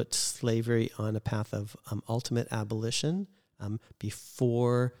Connecticut put slavery on a path of ultimate abolition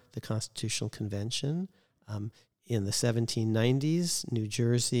before the Constitutional Convention. In the 1790s, New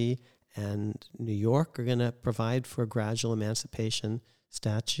Jersey and New York are going to provide for gradual emancipation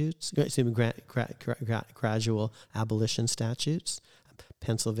statutes, gradual abolition statutes.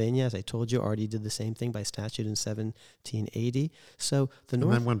 Pennsylvania, as I told you, already did the same thing by statute in 1780. So the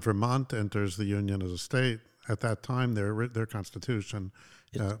North. And then when Vermont enters the Union as a state, at that time their constitution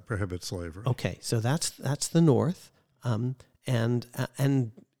prohibits slavery. Okay, so that's the North, and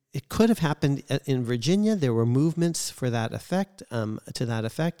it could have happened in Virginia. There were movements for that effect. To that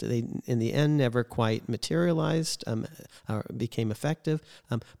effect, they in the end never quite materialized or became effective.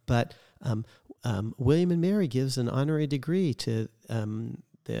 But William and Mary gives an honorary degree to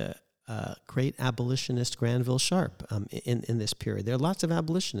the great abolitionist Granville Sharp in this period. There are lots of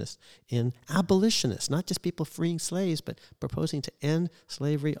abolitionists, not just people freeing slaves, but proposing to end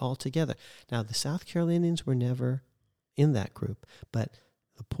slavery altogether. Now, the South Carolinians were never in that group, but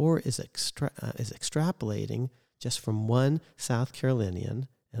Lepore is extrapolating just from one South Carolinian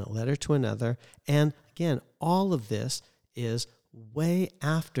in a letter to another. And again, all of this is way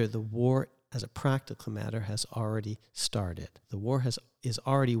after the war, as a practical matter, has already started. The war is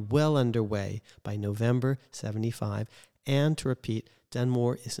already well underway by November 75. And to repeat,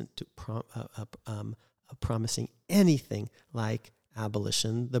 Dunmore isn't promising anything like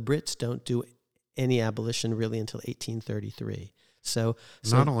abolition. The Brits don't do any abolition really until 1833. So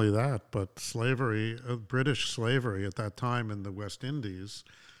not only that, but slavery, British slavery at that time in the West Indies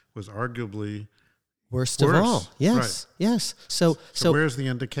was arguably worst of all. Yes, right. Yes. So where's the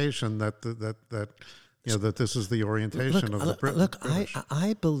indication that that this is the orientation of the British? Look,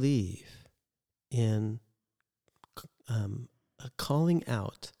 I believe in calling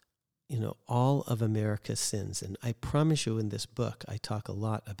out, all of America's sins, and I promise you, in this book, I talk a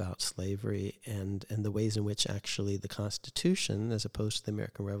lot about slavery and the ways in which actually the Constitution, as opposed to the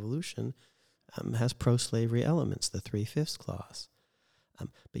American Revolution, has pro-slavery elements, the 3/5 clause.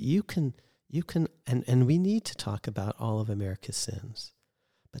 But you can, and we need to talk about all of America's sins.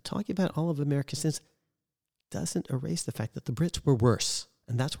 But talking about all of America's sins doesn't erase the fact that the Brits were worse.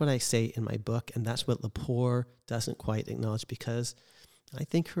 And that's what I say in my book, and that's what Lepore doesn't quite acknowledge, because I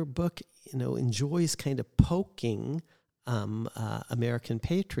think her book, enjoys kind of poking American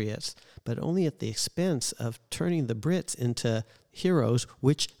patriots, but only at the expense of turning the Brits into heroes,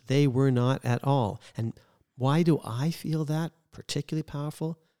 which they were not at all. And why do I feel that particularly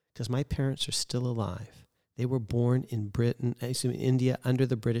powerful? Because my parents are still alive. They were born in India under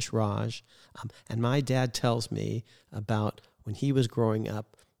the British Raj. And my dad tells me about when he was growing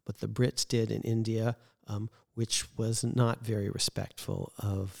up, what the Brits did in India, which was not very respectful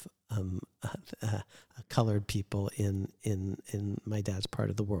of colored people in my dad's part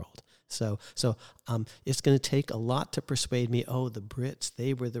of the world. So it's going to take a lot to persuade me, the Brits,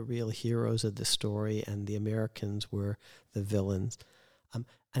 they were the real heroes of the story, and the Americans were the villains.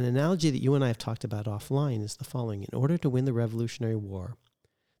 An analogy that you and I have talked about offline is the following. In order to win the Revolutionary War,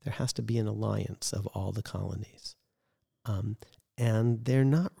 there has to be an alliance of all the colonies. And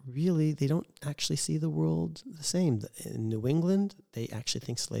they don't actually see the world the same. In New England, they actually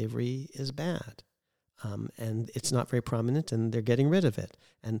think slavery is bad. And it's not very prominent, and they're getting rid of it.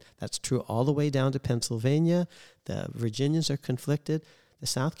 And that's true all the way down to Pennsylvania. The Virginians are conflicted. The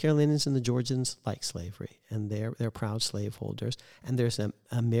South Carolinians and the Georgians like slavery, and they're proud slaveholders. And there's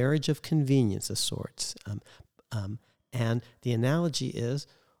a marriage of convenience of sorts. And the analogy is,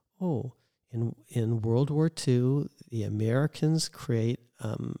 in World War II, the Americans create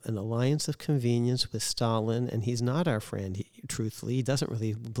an alliance of convenience with Stalin, and he's not our friend. Truthfully, he doesn't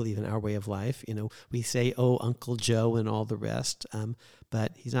really believe in our way of life. We say, Uncle Joe and all the rest,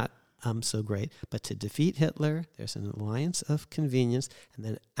 but he's not so great. But to defeat Hitler, there's an alliance of convenience, and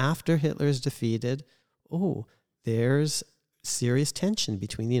then after Hitler is defeated, there's serious tension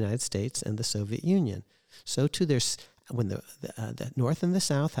between the United States and the Soviet Union. So too, there's when the North and the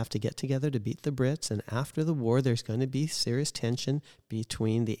South have to get together to beat the Brits, and after the war, there's going to be serious tension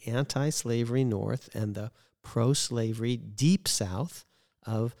between the anti-slavery North and the pro-slavery deep South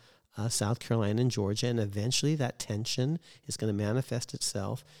of South Carolina and Georgia, and eventually that tension is going to manifest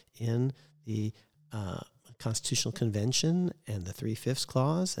itself in the Constitutional Convention and the 3/5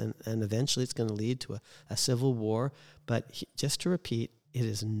 clause, and eventually it's going to lead to a civil war. But just to repeat, it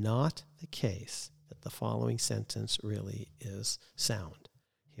is not the case that the following sentence really is sound.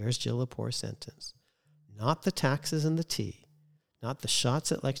 Here's Jill Lepore's sentence. Not the taxes and the tea, not the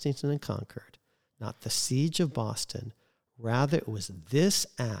shots at Lexington and Concord, not the siege of Boston. Rather, it was this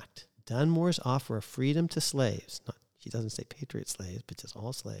act, Dunmore's offer of freedom to slaves, he doesn't say patriot slaves, but just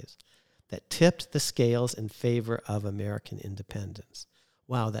all slaves, that tipped the scales in favor of American independence.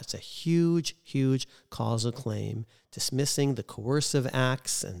 Wow, that's a huge, huge causal claim, dismissing the coercive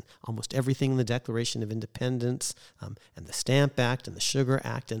acts and almost everything in the Declaration of Independence and the Stamp Act and the Sugar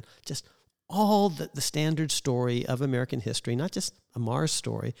Act and just all the standard story of American history, not just Amar's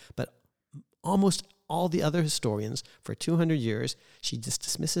story, but almost all the other historians for 200 years. She just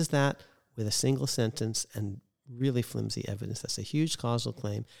dismisses that with a single sentence and really flimsy evidence. That's a huge causal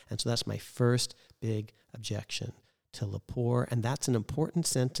claim, and so that's my first big objection to Lepore, and that's an important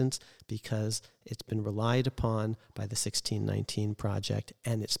sentence because it's been relied upon by the 1619 Project,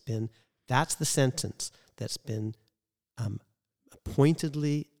 and that's the sentence that's been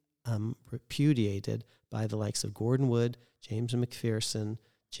pointedly repudiated by the likes of Gordon Wood, James McPherson,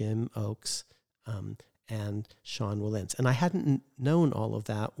 Jim Oakes, and Sean Wilentz. And I hadn't known all of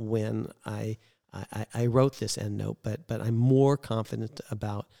that when I wrote this endnote, but I'm more confident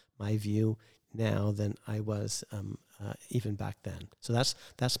about my view now than I was even back then. So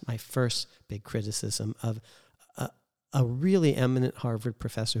that's my first big criticism of a really eminent Harvard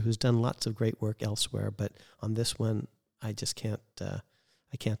professor who's done lots of great work elsewhere, but on this one, I just can't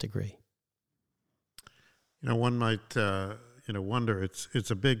agree. One might wonder.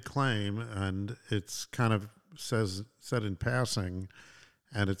 It's a big claim, and it's kind of said in passing,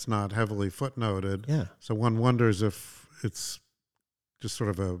 and it's not heavily footnoted. Yeah. So one wonders if it's just sort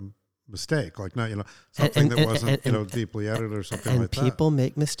of a mistake, like something that wasn't deeply edited or something like that. And people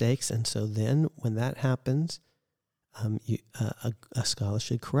make mistakes, and so then when that happens, a scholar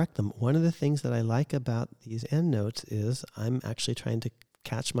should correct them. One of the things that I like about these endnotes is I'm actually trying to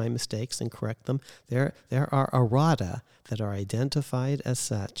catch my mistakes and correct them. There are errata that are identified as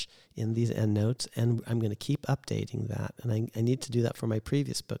such in these endnotes, and I'm going to keep updating that. And I need to do that for my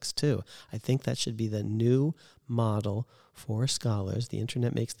previous books too. I think that should be the new model for scholars. The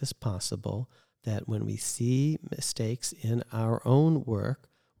internet makes this possible, that when we see mistakes in our own work,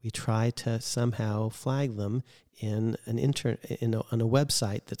 we try to somehow flag them in on a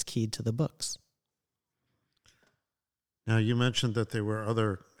website that's keyed to the books. Now, you mentioned that there were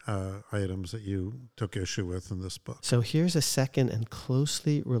other items that you took issue with in this book. So here's a second and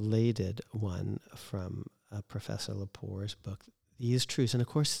closely related one from Professor Lepore's book, These Truths. And of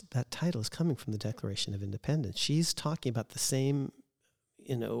course, that title is coming from the Declaration of Independence. She's talking about the same,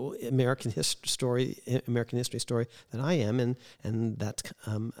 American history story that I am, and that's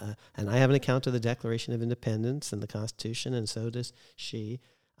and I have an account of the Declaration of Independence and the Constitution, and so does she.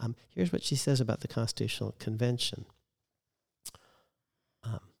 Here's what she says about the Constitutional Convention.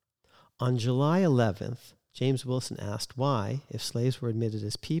 On July 11th, James Wilson asked why, if slaves were admitted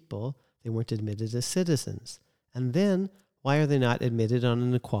as people, they weren't admitted as citizens. And then, why are they not admitted on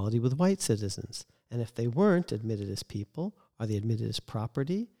an equality with white citizens? And if they weren't admitted as people, are they admitted as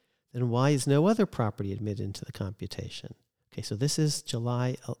property? Then why is no other property admitted into the computation? Okay, so this is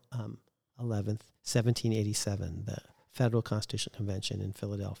July 11th, 1787, the Federal Constitutional Convention in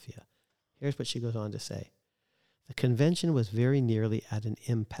Philadelphia. Here's what she goes on to say. The convention was very nearly at an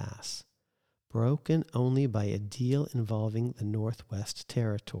impasse, broken only by a deal involving the Northwest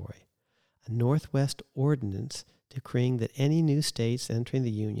Territory, a Northwest Ordinance decreeing that any new states entering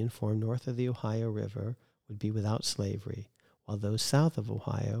the Union formed north of the Ohio River would be without slavery, while those south of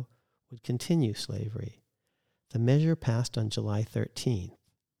Ohio would continue slavery. The measure passed on July 13th.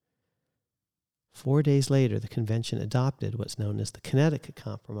 4 days later, the convention adopted what's known as the Connecticut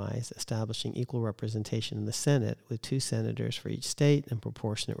Compromise, establishing equal representation in the Senate with 2 senators for each state and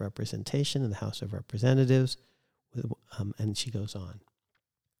proportionate representation in the House of Representatives. And she goes on.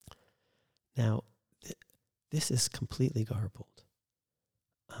 Now, this is completely garbled.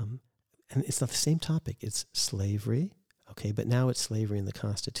 And it's not the same topic. It's slavery, okay, but now it's slavery in the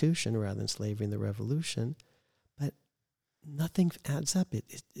Constitution rather than slavery in the Revolution. But nothing adds up.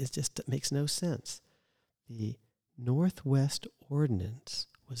 It makes no sense. The Northwest Ordinance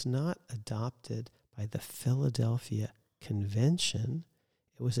was not adopted by the Philadelphia Convention.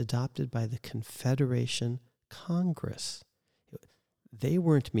 It was adopted by the Confederation Congress. They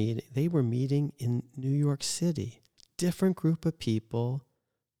weren't meeting. They were meeting in New York City. Different group of people,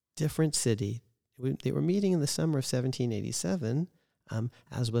 different city. They were meeting in the summer of 1787,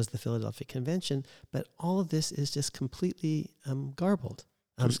 as was the Philadelphia Convention, but all of this is just completely garbled.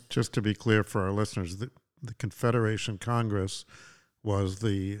 Just to be clear for our listeners, the Confederation Congress was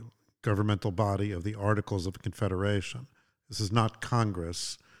the governmental body of the Articles of Confederation. This is not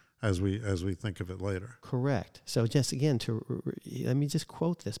Congress as we think of it later. Correct. So just again, let me just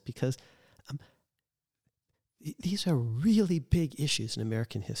quote this because these are really big issues in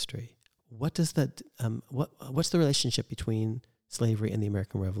American history. What's the relationship between slavery and the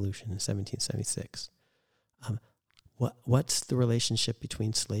American Revolution in 1776? What's the relationship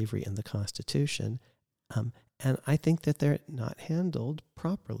between slavery and the Constitution? And I think that they're not handled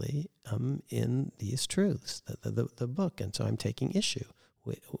properly in these truths, the book. And so I'm taking issue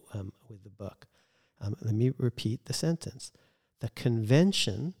with the book. Let me repeat the sentence. The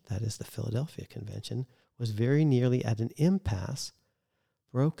convention, that is the Philadelphia Convention, was very nearly at an impasse,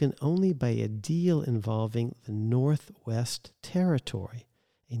 broken only by a deal involving the Northwest Territory,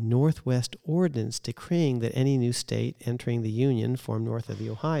 a Northwest ordinance decreeing that any new state entering the Union formed north of the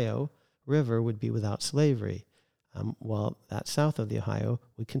Ohio River would be without slavery, while that south of the Ohio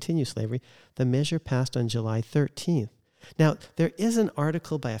would continue slavery. The measure passed on July 13th. Now, there is an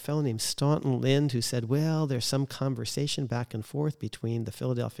article by a fellow named Staunton Lind who said, well, there's some conversation back and forth between the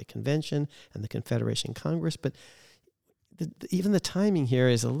Philadelphia Convention and the Confederation Congress, but even the timing here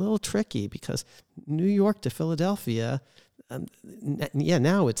is a little tricky because New York to Philadelphia,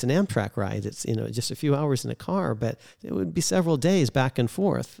 now it's an Amtrak ride. It's just a few hours in a car, but it would be several days back and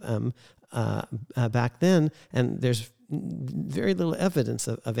forth back then, and there's very little evidence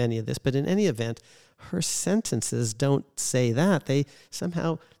of any of this. But in any event, her sentences don't say that. They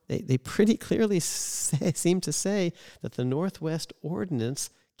somehow, they pretty clearly seem to say that the Northwest Ordinance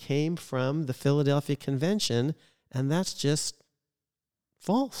came from the Philadelphia Convention, and that's just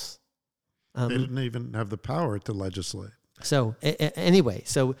false. They didn't even have the power to legislate. So anyway,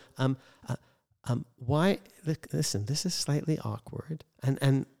 why? Listen, this is slightly awkward,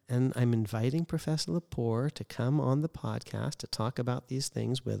 and I'm inviting Professor Lepore to come on the podcast to talk about these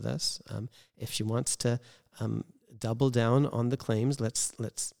things with us. If she wants to double down on the claims,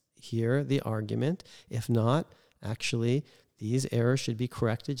 let's hear the argument. If not, actually, these errors should be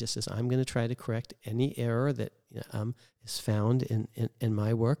corrected, just as I'm going to try to correct any error that is found in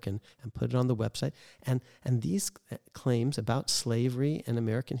my work and put it on the website. And these claims about slavery and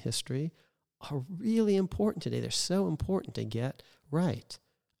American history are really important today. They're so important to get right.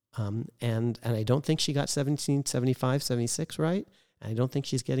 And I don't think she got 1775, 76 right. I don't think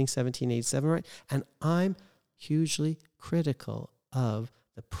she's getting 1787 right. And I'm hugely critical of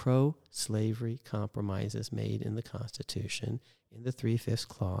the pro-slavery compromises made in the Constitution in the 3/5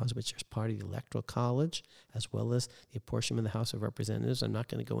 clause, which is part of the Electoral College, as well as the apportionment of the House of Representatives. I'm not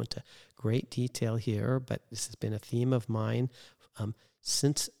going to go into great detail here, but this has been a theme of mine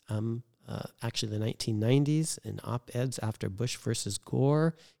since actually the 1990s in op-eds after Bush versus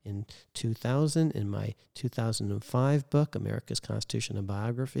Gore in 2000. In my 2005 book, America's Constitution and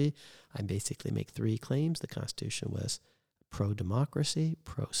Biography, I basically make three claims. The Constitution was pro-democracy,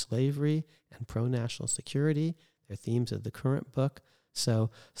 pro-slavery, and pro-national security. They're themes of the current book.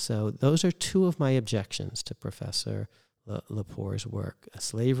 So those are two of my objections to Professor Lepore's work.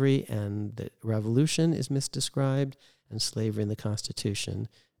 Slavery and the Revolution is misdescribed, and slavery in the Constitution,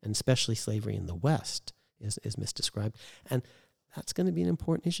 and especially slavery in the West, is misdescribed. And that's going to be an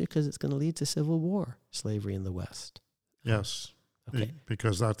important issue because it's going to lead to civil war, slavery in the West. Yes. Okay.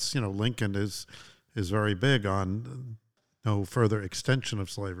 Because that's, Lincoln is very big on no further extension of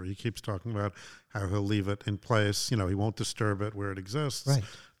slavery. He keeps talking about how he'll leave it in place. He won't disturb it where it exists. Right.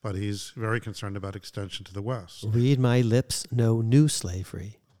 But he's very concerned about extension to the West. Read my lips, no new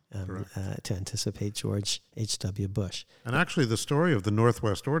slavery. To anticipate George H.W. Bush. And actually, the story of the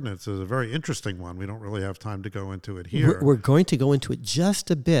Northwest Ordinance is a very interesting one. We don't really have time to go into it here. We're going to go into it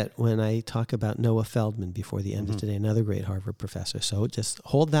just a bit when I talk about Noah Feldman before the end of today, another great Harvard professor. So just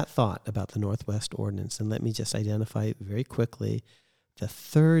hold that thought about the Northwest Ordinance, and let me just identify very quickly the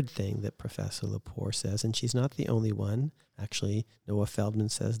third thing that Professor Lepore says, and she's not the only one. Actually, Noah Feldman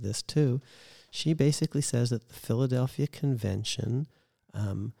says this too. She basically says that the Philadelphia Convention,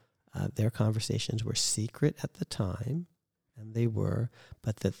 their conversations were secret at the time, and they were,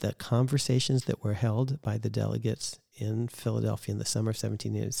 but that the conversations that were held by the delegates in Philadelphia in the summer of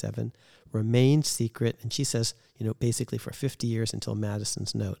 1787 remained secret. And she says, basically for 50 years until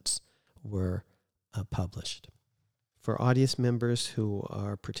Madison's notes were published. For audience members who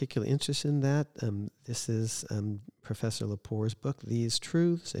are particularly interested in that, this is Professor Lepore's book, These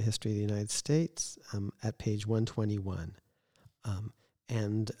Truths, A History of the United States, at page 121.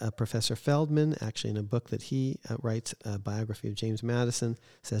 And Professor Feldman, actually in a book that he writes, a biography of James Madison,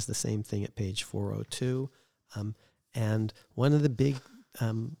 says the same thing at page 402. And one of the big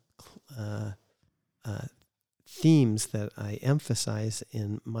themes that I emphasize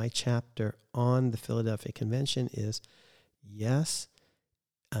in my chapter on the Philadelphia Convention is, yes,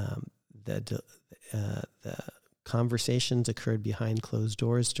 the conversations occurred behind closed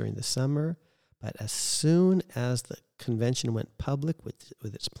doors during the summer, but as soon as the convention went public with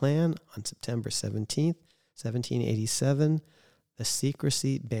its plan on September 17th, 1787, the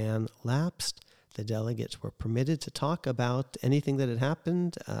secrecy ban lapsed. The delegates were permitted to talk about anything that had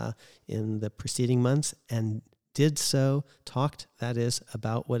happened in the preceding months, and did so, that is,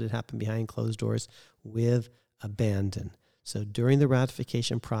 about what had happened behind closed doors with abandon. So during the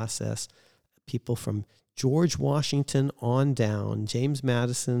ratification process, people from George Washington on down, James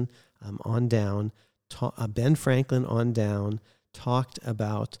Madison on down, Ben Franklin on down, talked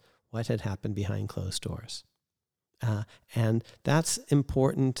about what had happened behind closed doors. And that's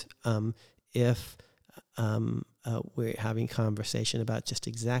important if we're having conversation about just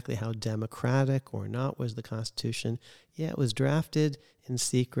exactly how democratic or not was the Constitution. Yeah, it was drafted in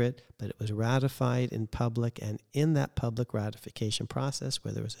secret, but it was ratified in public, and in that public ratification process,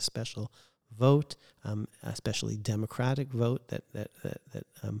 where there was a special vote, a especially democratic vote that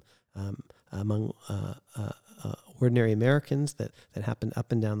among ordinary Americans that happened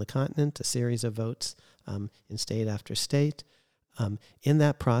up and down the continent, a series of votes in state after state. In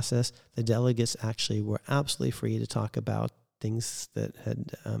that process, the delegates actually were absolutely free to talk about things that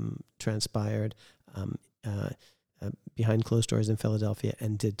had transpired behind closed doors in Philadelphia,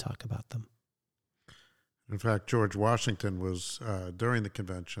 and did talk about them. In fact, George Washington was, during the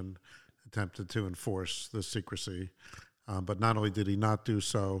convention, attempted to enforce the secrecy. But not only did he not do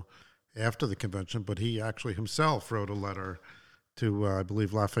so after the convention, but he actually himself wrote a letter to, I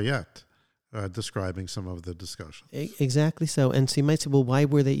believe, Lafayette, describing some of the discussion. Exactly so. And so you might say, well, why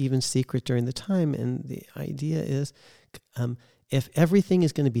were they even secret during the time? And the idea is, if everything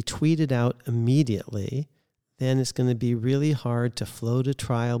is going to be tweeted out immediately, then it's going to be really hard to float a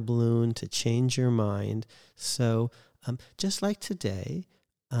trial balloon, to change your mind. So just like today,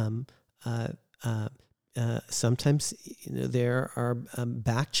 sometimes there are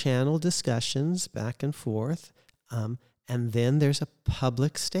back channel discussions back and forth, and then there's a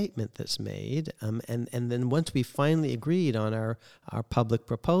public statement that's made, and then once we finally agreed on our public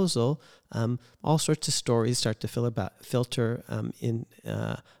proposal, all sorts of stories start to filter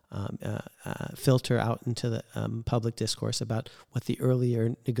out into the public discourse about what the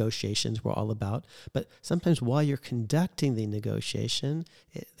earlier negotiations were all about. But sometimes while you're conducting the negotiation,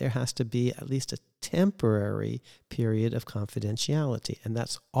 there has to be at least a temporary period of confidentiality, and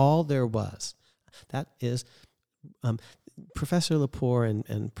that's all there was. That is, Professor Lepore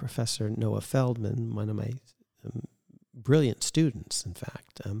and Professor Noah Feldman, one of my brilliant students, in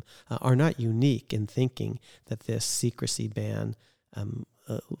fact, are not unique in thinking that this secrecy ban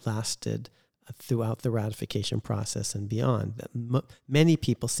lasted throughout the ratification process and beyond. Many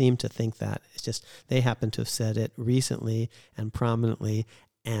people seem to think that. It's just they happen to have said it recently and prominently.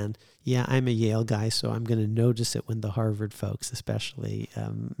 And yeah, I'm a Yale guy, so I'm going to notice it when the Harvard folks especially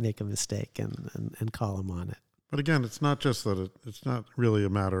make a mistake and call them on it. But again, it's not just that it's not really a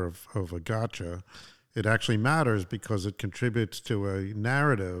matter of a gotcha. It actually matters because it contributes to a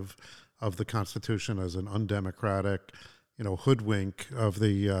narrative of the Constitution as an undemocratic, hoodwink of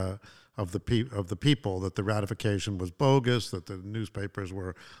the people, that the ratification was bogus, that the newspapers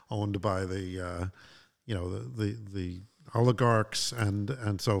were owned by the oligarchs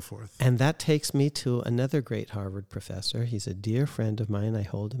and so forth. And that takes me to another great Harvard professor. He's a dear friend of mine. I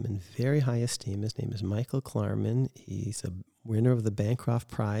hold him in very high esteem. His name is Michael Klarman. He's a winner of the Bancroft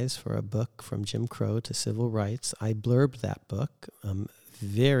Prize for a book From Jim Crow to Civil Rights. I blurbed that book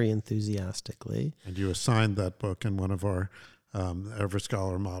very enthusiastically. And you assigned that book in one of our Everest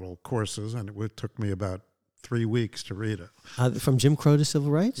Scholar model courses, and it took me about 3 weeks to read it. From Jim Crow to Civil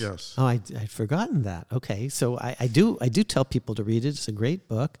Rights? Yes. Oh, I'd forgotten that. Okay, so I do tell people to read it. It's a great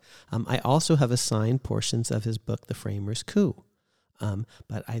book. I also have assigned portions of his book, The Framers' Coup.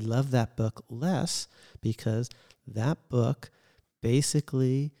 But I love that book less because that book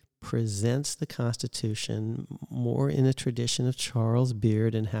basically presents the Constitution more in a tradition of Charles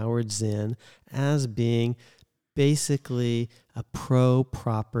Beard and Howard Zinn as being basically a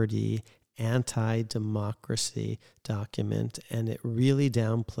pro-property, anti-democracy document, and it really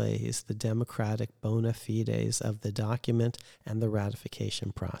downplays the democratic bona fides of the document and the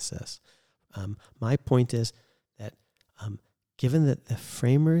ratification process. My point is that given that the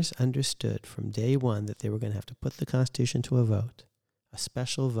framers understood from day one that they were going to have to put the Constitution to a vote, a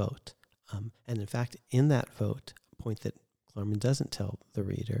special vote, and in fact, in that vote, a point that Klarman doesn't tell the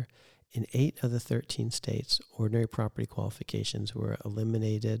reader, in 8 of the 13 states, ordinary property qualifications were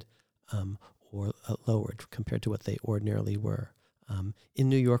eliminated or lowered compared to what they ordinarily were. In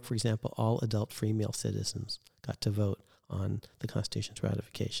New York, for example, all adult free male citizens got to vote on the Constitution's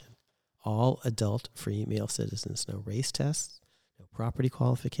ratification. All adult free male citizens, no race tests, no property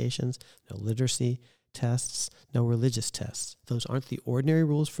qualifications, no literacy tests, no religious tests. Those aren't the ordinary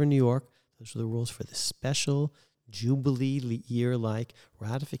rules for New York. Those are the rules for the special Jubilee year-like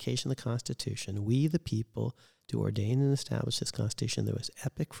ratification of the Constitution. We, the people, do ordain and establish this Constitution. There was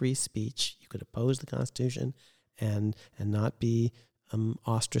epic free speech. You could oppose the Constitution and not be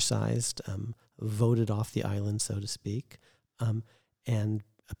ostracized, voted off the island, so to speak. And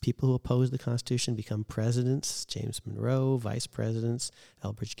people who oppose the Constitution become presidents, James Monroe, vice presidents,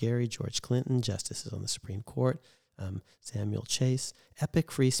 Elbridge Gerry, George Clinton, justices on the Supreme Court, Samuel Chase.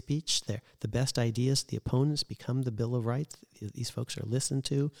 Epic free speech. The best ideas, the opponents become the Bill of Rights. These folks are listened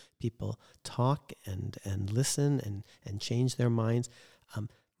to. People talk and listen and change their minds.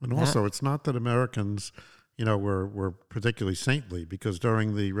 And also, it's not that Americans, were particularly saintly, because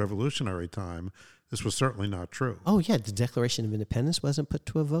during the Revolutionary time, this was certainly not true. Oh, yeah. The Declaration of Independence wasn't put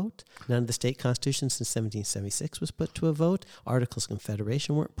to a vote. None of the state constitutions since 1776 was put to a vote. Articles of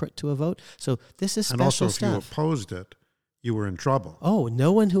Confederation weren't put to a vote. So this is special stuff. And also, if you opposed it, you were in trouble. Oh,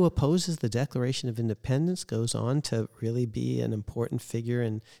 no one who opposes the Declaration of Independence goes on to really be an important figure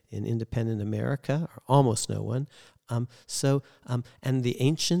in independent America, or almost no one. And the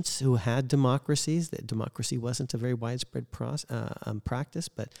ancients who had democracies, that democracy wasn't a very widespread practice,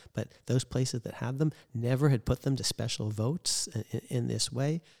 but those places that had them never had put them to special votes in this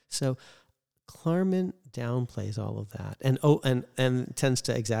way. So Klarman downplays all of that, and tends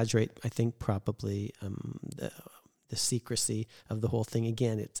to exaggerate, I think, probably the secrecy of the whole thing.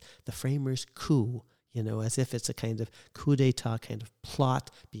 Again, it's the framers' coup, as if it's a kind of coup d'etat kind of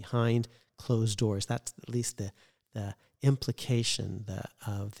plot behind closed doors. That's at least the implication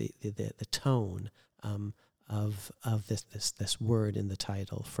of the tone of this word in the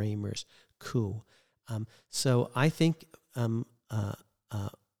title, framers' coup. So I think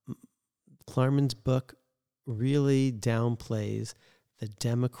Klarman's book really downplays the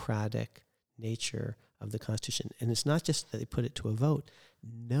democratic nature of the Constitution. And it's not just that they put it to a vote.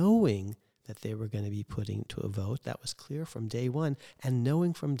 Knowing that they were going to be putting to a vote, that was clear from day one, and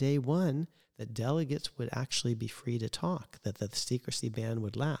knowing from day one that delegates would actually be free to talk, that the secrecy ban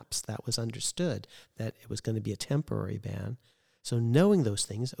would lapse. That was understood, that it was going to be a temporary ban. So knowing those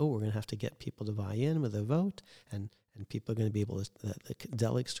things, we're going to have to get people to buy in with a vote, and people are going to be able to, the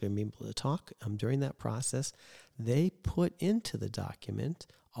delegates are going to be able to talk during that process. They put into the document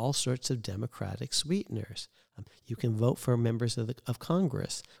all sorts of democratic sweeteners. You can vote for members of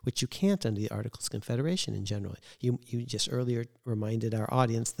Congress, which you can't under the Articles of Confederation in general. You just earlier reminded our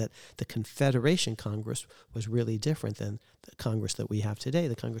audience that the Confederation Congress was really different than the Congress that we have today.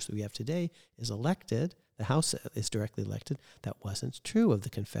 The Congress that we have today is elected. The House is directly elected. That wasn't true of the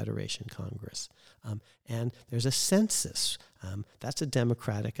Confederation Congress. And there's a census. That's a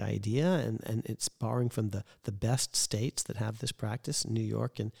democratic idea, and it's borrowing from the best states that have this practice, New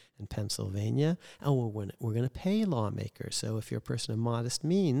York and Pennsylvania. And we're going to pay lawmakers. So if you're a person of modest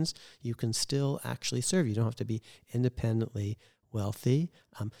means, you can still actually serve. You don't have to be independently wealthy.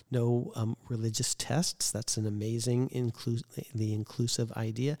 No religious tests. That's an amazing inclusive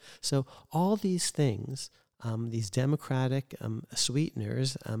idea. So all these things, these democratic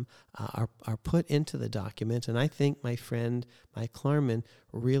sweeteners, are put into the document, and I think my friend Mike Klarman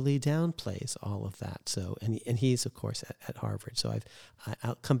really downplays all of that. So, and he's of course at Harvard. So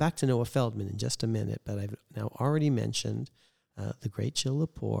I'll come back to Noah Feldman in just a minute, but I've now already mentioned the great Jill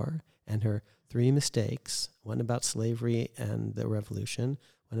Lepore and her 3 mistakes, one about slavery and the Revolution,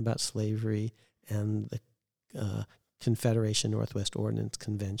 one about slavery and the Confederation Northwest Ordinance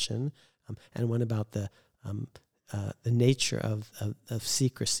Convention, and one about the nature of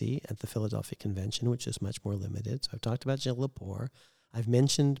secrecy at the Philadelphia Convention, which is much more limited. So I've talked about Jill Lepore. I've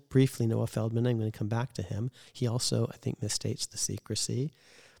mentioned briefly Noah Feldman. I'm going to come back to him. He also, I think, misstates the secrecy.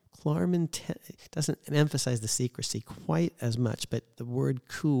 Klarman doesn't emphasize the secrecy quite as much, but the word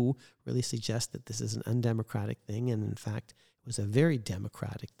coup really suggests that this is an undemocratic thing, and in fact, it was a very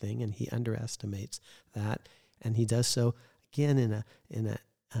democratic thing, and he underestimates that, and he does so again in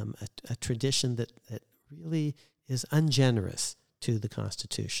a tradition that really is ungenerous to the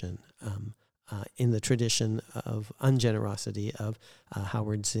Constitution, in the tradition of ungenerosity of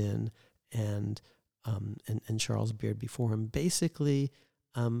Howard Zinn and Charles Beard before him, basically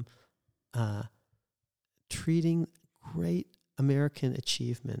treating great American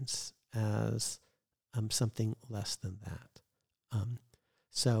achievements as something less than that.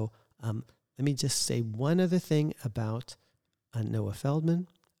 So let me just say one other thing about Noah Feldman,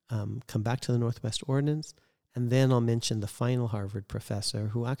 come back to the Northwest Ordinance, and then I'll mention the final Harvard professor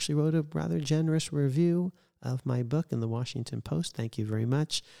who actually wrote a rather generous review of my book in the Washington Post. Thank you very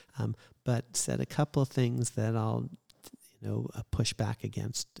much. But said a couple of things that I'll, push back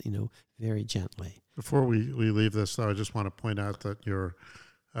against, very gently. Before we leave this, though, I just want to point out that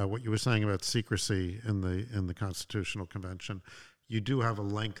what you were saying about secrecy in the Constitutional Convention, you do have a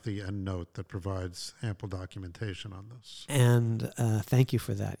lengthy endnote that provides ample documentation on this. And thank you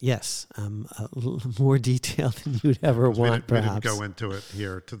for that. Yes, more detail than you'd ever want, perhaps. We didn't go into it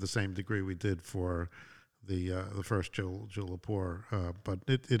here to the same degree we did for the first Jill Lepore, but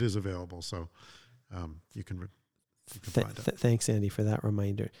it is available, so you can find it. Thanks, Andy, for that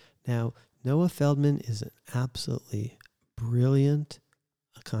reminder. Now, Noah Feldman is an absolutely brilliant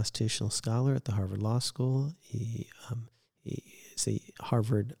constitutional scholar at the Harvard Law School. He is a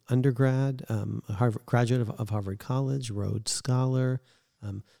Harvard undergrad, a Harvard graduate of Harvard College, Rhodes Scholar,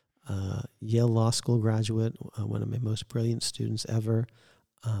 Yale Law School graduate, one of my most brilliant students ever.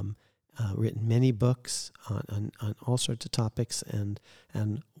 Written many books on all sorts of topics, and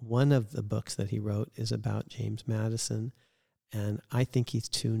one of the books that he wrote is about James Madison, and I think he's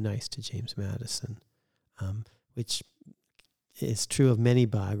too nice to James Madison, which is true of many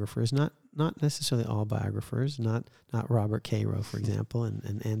biographers, not necessarily all biographers, not Robert Caro, for example,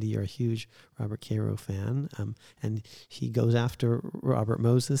 and Andy, you're a huge Robert Caro fan, and he goes after Robert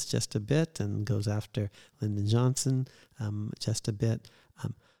Moses just a bit, and goes after Lyndon Johnson just a bit.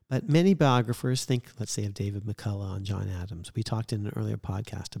 But many biographers think, let's say, of David McCullough and John Adams. We talked in an earlier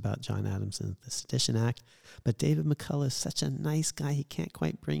podcast about John Adams and the Sedition Act, but David McCullough is such a nice guy, he can't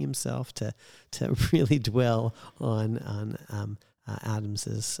quite bring himself to really dwell on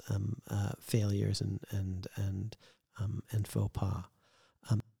Adams's failures and faux pas.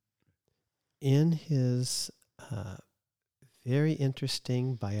 In his very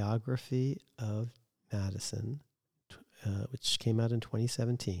interesting biography of Madison, which came out in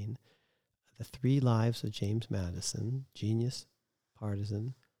 2017, The 3 Lives of James Madison, Genius,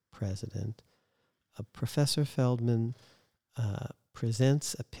 Partisan, President, Professor Feldman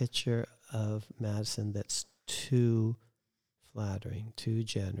presents a picture of Madison that's too flattering, too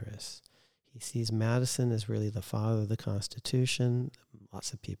generous. He sees Madison as really the father of the Constitution.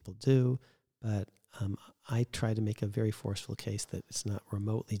 Lots of people do, but I try to make a very forceful case that it's not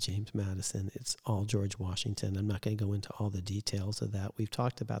remotely James Madison, it's all George Washington. I'm not going to go into all the details of that. We've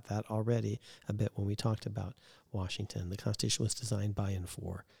talked about that already a bit when we talked about Washington. The Constitution was designed by and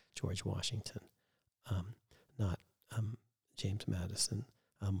for George Washington, not James Madison.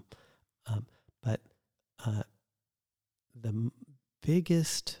 But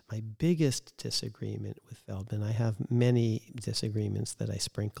my biggest disagreement with Feldman, I have many disagreements that I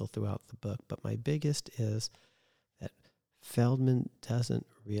sprinkle throughout the book, but my biggest is that Feldman doesn't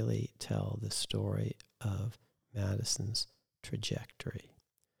really tell the story of Madison's trajectory.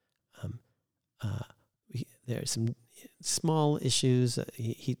 There are some small issues.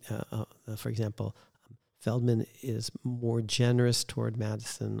 For example, Feldman is more generous toward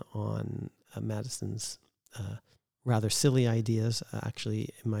Madison on Madison's rather silly ideas, actually,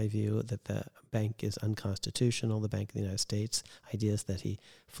 in my view, that the bank is unconstitutional, the Bank of the United States, ideas that he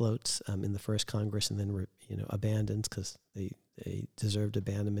floats in the first Congress and then abandons because they deserved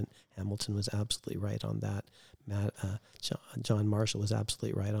abandonment. Hamilton was absolutely right on that. John Marshall was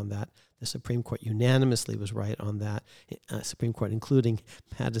absolutely right on that. The Supreme Court unanimously was right on that. Supreme Court, including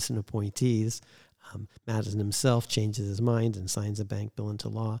Madison appointees. Madison himself changes his mind and signs a bank bill into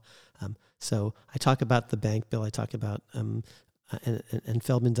law. So I talk about the bank bill. I talk about, and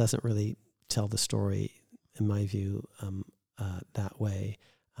Feldman doesn't really tell the story, in my view, that way.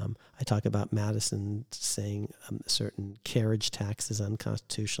 I talk about Madison saying certain carriage tax is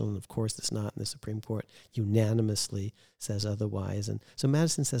unconstitutional, and of course it's not, and the Supreme Court unanimously says otherwise. And so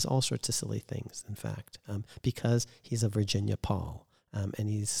Madison says all sorts of silly things, in fact, because he's a Virginia Paul, and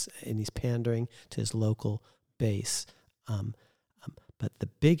he's pandering to his local base. But the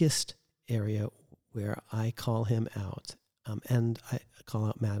biggest area where I call him out, and I call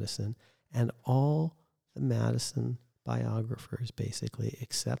out Madison, and all the Madison biographers, basically,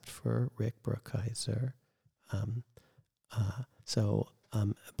 except for Rick Brookhiser.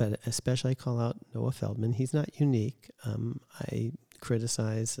 But especially I call out Noah Feldman. He's not unique. I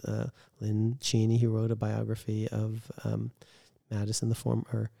criticize Lynn Cheney, who wrote a biography of Madison,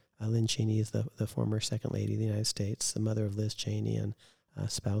 Lynn Cheney is the former Second Lady of the United States, the mother of Liz Cheney and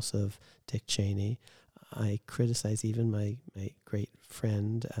spouse of Dick Cheney. I criticize even my great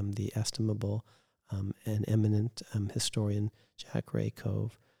friend, the estimable and eminent historian Jack Ray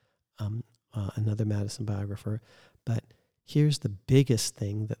Cove, another Madison biographer. But here's the biggest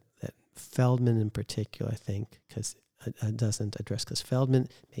thing that Feldman in particular, I think, because doesn't address, because Feldman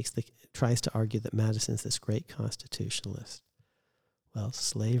tries to argue that Madison is this great constitutionalist. Well,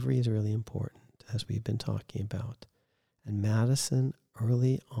 slavery is really important, as we've been talking about. And Madison,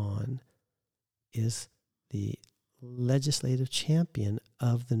 early on, is the legislative champion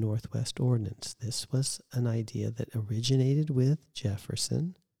of the Northwest Ordinance. This was an idea that originated with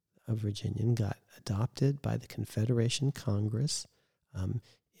Jefferson, a Virginian, got adopted by the Confederation Congress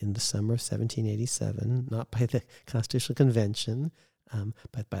in the summer of 1787, not by the Constitutional Convention,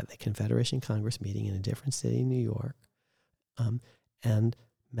 but by the Confederation Congress meeting in a different city, New York. And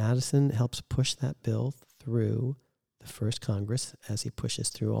Madison helps push that bill through the first Congress as he pushes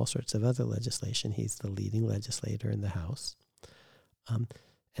through all sorts of other legislation. He's the leading legislator in the House.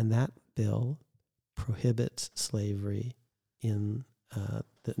 And that bill prohibits slavery in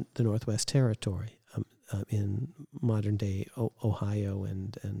the Northwest Territory, in modern-day Ohio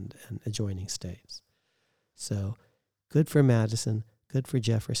and adjoining states. So good for Madison, good for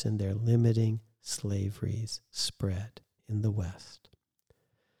Jefferson. They're limiting slavery's spread in the West.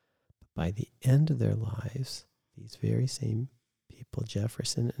 But by the end of their lives, these very same people,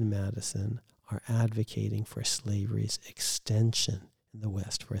 Jefferson and Madison, are advocating for slavery's extension in the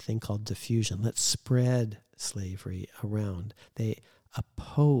West, for a thing called diffusion. Let's spread slavery around. They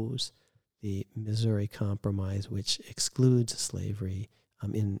oppose the Missouri Compromise, which excludes slavery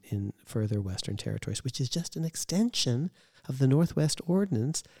in further Western territories, which is just an extension of the Northwest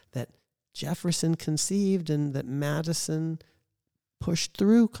Ordinance that Jefferson conceived and that Madison pushed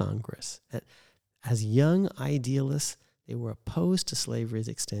through Congress. As young idealists, they were opposed to slavery's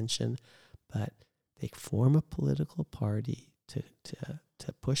extension, but they form a political party to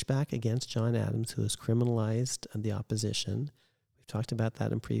push back against John Adams, who has criminalized the opposition. We've talked about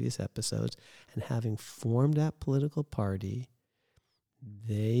that in previous episodes. And having formed that political party,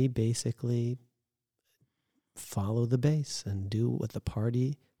 they basically follow the base and do what the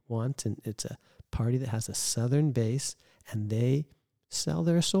party wants. And it's a party that has a Southern base, and they sell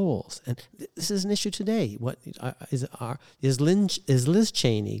their souls. And this is an issue today. What is Liz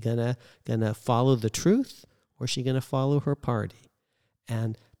Cheney gonna follow the truth, or is she gonna follow her party?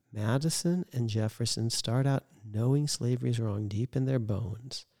 And Madison and Jefferson start out knowing slavery is wrong deep in their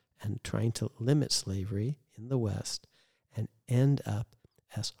bones and trying to limit slavery in the West, and end up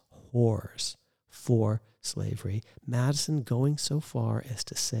as whores for slavery. Madison going so far as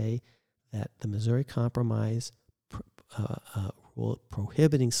to say that the Missouri Compromise rule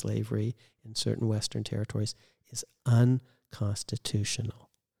prohibiting slavery in certain Western territories is unconstitutional.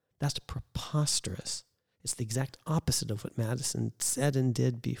 That's preposterous. It's the exact opposite of what Madison said and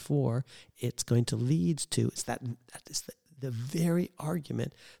did before. It's going to lead to, that is the very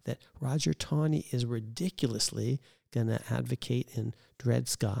argument that Roger Taney is ridiculously going to advocate in Dred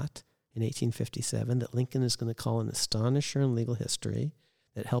Scott in 1857, that Lincoln is going to call an astonisher in legal history,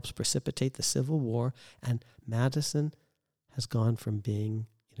 that helps precipitate the Civil War. And Madison has gone from being,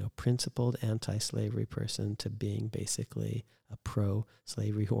 principled anti-slavery person to being basically a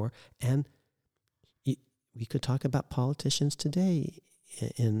pro-slavery whore. And we could talk about politicians today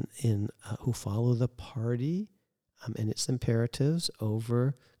in who follow the party and its imperatives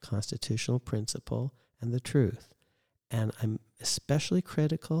over constitutional principle and the truth. And I'm especially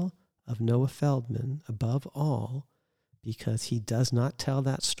critical of Noah Feldman above all, because he does not tell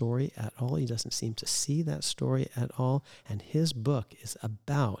that story at all. He doesn't seem to see that story at all. And his book is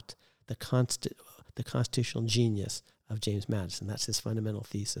about the constitutional genius of James Madison. That's his fundamental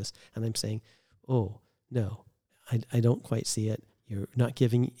thesis. And I'm saying, oh, no, I don't quite see it. You're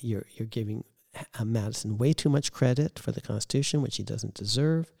giving Madison way too much credit for the Constitution, which he doesn't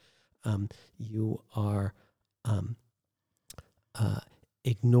deserve. You are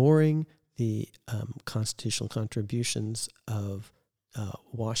ignoring the constitutional contributions of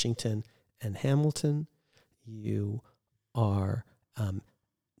Washington and Hamilton. You are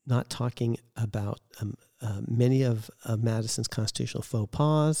not talking about many of Madison's constitutional faux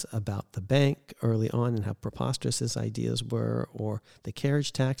pas, about the bank early on and how preposterous his ideas were, or the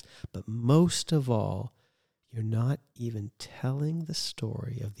carriage tax. But most of all, you're not even telling the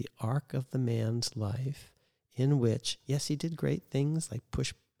story of the arc of the man's life, in which, yes, he did great things like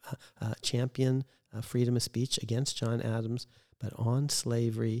champion freedom of speech against John Adams, but on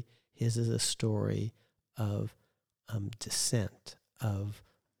slavery, his is a story of dissent, of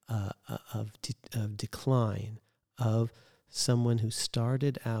decline, of someone who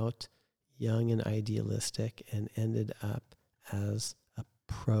started out young and idealistic and ended up as a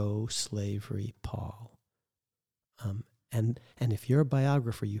pro-slavery Paul. And if you're a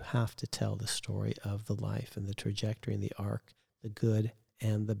biographer, you have to tell the story of the life and the trajectory and the arc, the good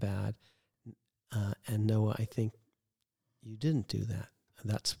and the bad. And Noah, I think, you didn't do that.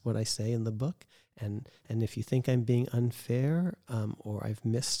 That's what I say in the book. And if you think I'm being unfair or I've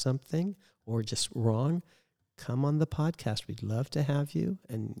missed something or just wrong, come on the podcast. We'd love to have you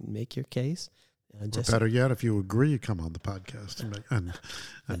and make your case. Or better yet, if you agree, come on the podcast and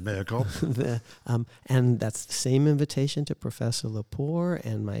mea culpa. And that's the same invitation to Professor Lepore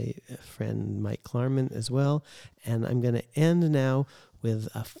and my friend Mike Klarman as well. And I'm going to end now with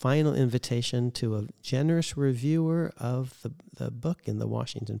a final invitation to a generous reviewer of the book in the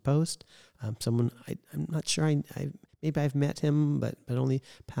Washington Post. Someone, I'm not sure, maybe I've met him, but only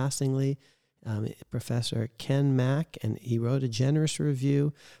passingly. Professor Ken Mack, and he wrote a generous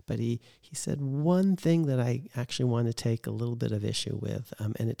review, but he said one thing that I actually want to take a little bit of issue with,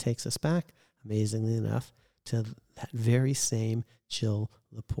 and it takes us back, amazingly enough, to that very same Jill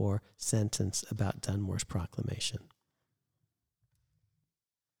Lepore sentence about Dunmore's proclamation.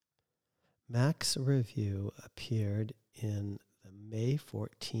 Mack's review appeared in the May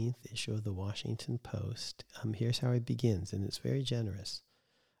 14th issue of the Washington Post. Here's how he begins, and it's very generous.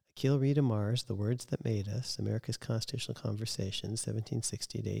 Akil Reed Amar's The Words That Made Us, America's Constitutional Conversations,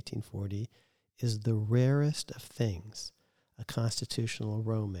 1760 to 1840, is the rarest of things, a constitutional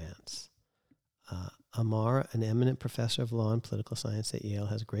romance. Amar, an eminent professor of law and political science at Yale,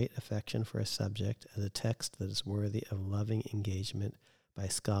 has great affection for a subject as a text that is worthy of loving engagement by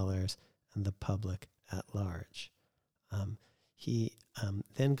scholars and the public at large. He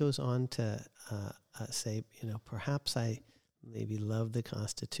then goes on to say, perhaps I maybe love the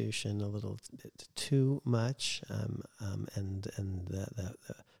Constitution a little bit too much, and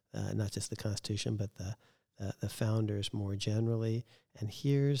not just the Constitution, but the founders more generally. And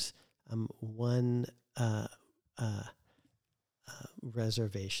here's one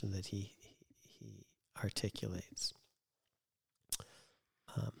reservation that he articulates.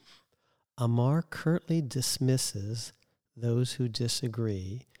 Amar curtly dismisses those who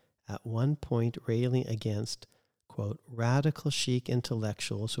disagree, at one point railing against, quote, radical chic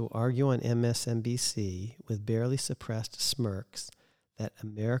intellectuals who argue on MSNBC with barely suppressed smirks that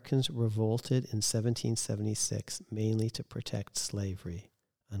Americans revolted in 1776 mainly to protect slavery,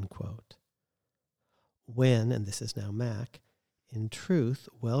 unquote. When, and this is now Mack, in truth,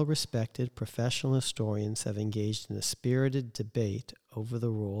 well-respected professional historians have engaged in a spirited debate over the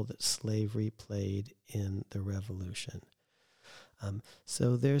role that slavery played in the Revolution.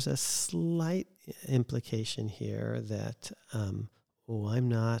 So there's a slight implication here that, I'm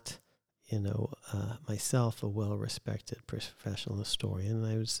not, myself a well-respected professional historian. And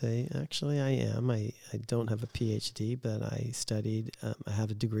I would say, actually, I am. I don't have a PhD, but I studied, I have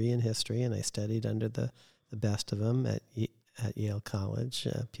a degree in history, and I studied under the best of them at Yale College,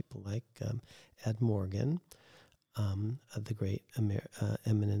 people like Ed Morgan, the great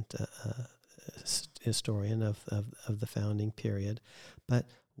eminent historian of the founding period. But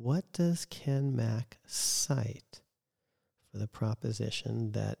what does Ken Mack cite for the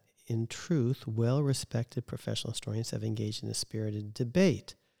proposition that, in truth, well-respected professional historians have engaged in a spirited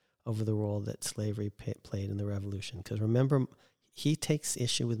debate over the role that slavery played in the Revolution? Because remember, he takes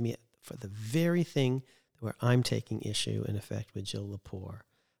issue with me for the very thing where I'm taking issue, in effect, with Jill Lepore.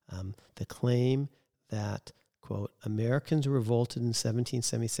 The claim that, quote, Americans revolted in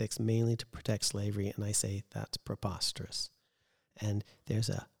 1776 mainly to protect slavery, and I say that's preposterous. And there's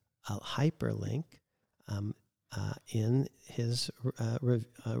a hyperlink in his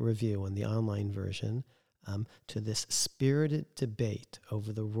review in the online version to this spirited debate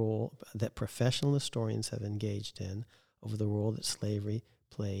over the role that professional historians have engaged in over the role that slavery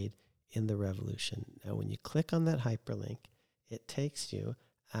played in the Revolution. Now, when you click on that hyperlink, it takes you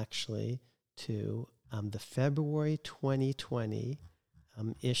actually to the February 2020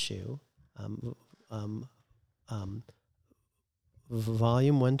 issue,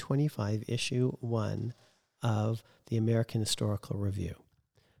 Volume 125, Issue 1 of the American Historical Review.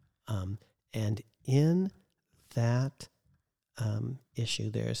 And in that issue,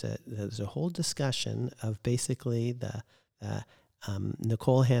 there's a whole discussion of basically the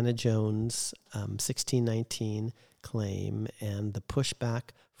Nicole Hannah-Jones 1619 claim and the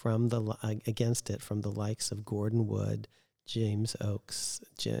pushback from against it from the likes of Gordon Wood, James Oakes,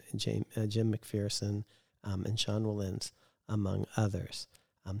 Jim McPherson, and Sean Willens, among others.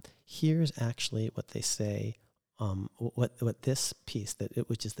 Here's actually what they say. What this piece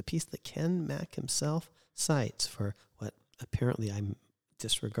which is the piece that Ken Mack himself cites for what apparently I'm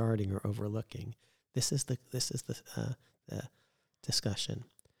disregarding or overlooking. This is the discussion.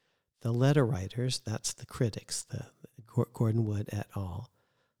 The letter writers, that's the critics, the Gordon Wood et al.,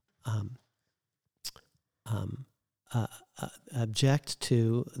 object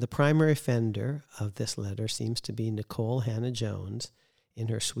to the primary offender of this letter seems to be Nikole Hannah-Jones in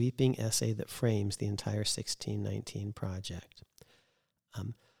her sweeping essay that frames the entire 1619 project.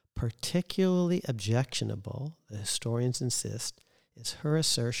 Particularly objectionable, the historians insist, is her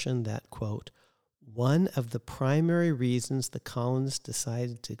assertion that, quote, one of the primary reasons the colonists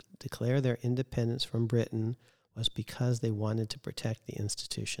decided to declare their independence from Britain was because they wanted to protect the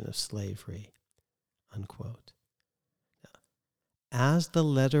institution of slavery, unquote. Now, as the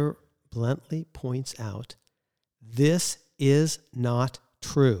letter bluntly points out, this is not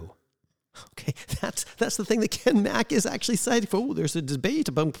true. Okay, that's the thing that Ken Mack is actually citing for. Oh, there's a debate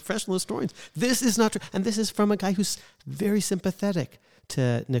among professional historians. This is not true. And this is from a guy who's very sympathetic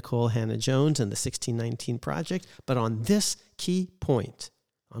to Nikole Hannah-Jones and the 1619 project. But on this key point,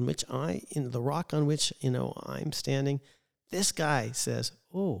 on which in the rock on which, I'm standing, this guy says,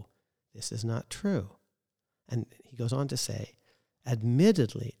 oh, this is not true. And he goes on to say,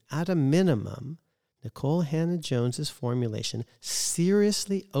 admittedly, at a minimum, Nikole Hannah-Jones's formulation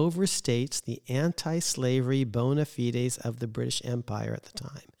seriously overstates the anti-slavery bona fides of the British Empire at the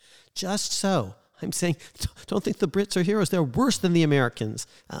time. Just so, I'm saying, don't think the Brits are heroes. They're worse than the Americans.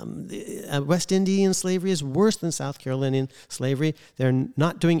 West Indian slavery is worse than South Carolinian slavery. They're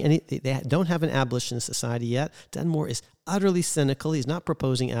not doing they don't have an abolitionist society yet. Dunmore is utterly cynical. He's not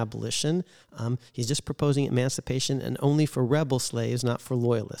proposing abolition. He's just proposing emancipation, and only for rebel slaves, not for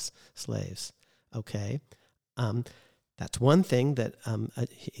loyalist slaves. Okay, that's one thing that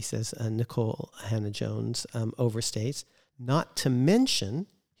he says Nikole Hannah-Jones overstates. Not to mention,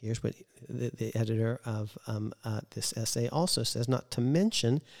 here's what the editor of this essay also says, not to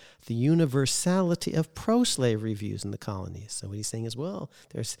mention the universality of pro-slavery views in the colonies. So what he's saying is, well,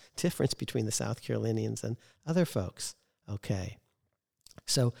 there's difference between the South Carolinians and other folks. Okay,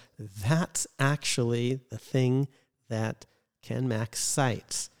 so that's actually the thing that Ken Mack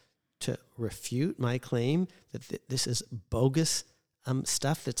cites to refute my claim that this is bogus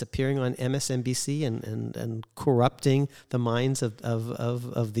stuff that's appearing on MSNBC and corrupting the minds of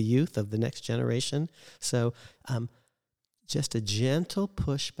the youth, of the next generation. So just a gentle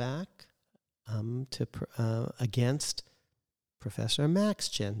pushback against Professor Mack's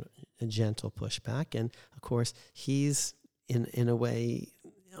gentle pushback. And, of course, he's in a way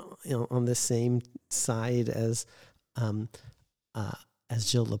on the same side as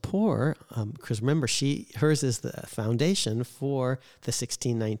Jill Lepore, because remember, hers is the foundation for the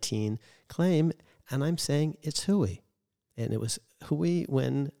 1619 claim, and I'm saying it's hooey. And it was hooey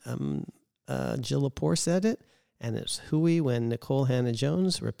when Jill Lepore said it, and it's hooey when Nikole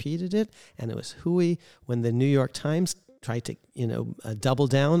Hannah-Jones repeated it, and it was hooey when the New York Times tried to, double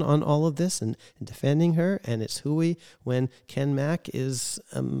down on all of this and defending her, and it's hooey when Ken Mack is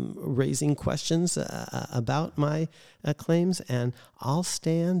raising questions about my claims, and I'll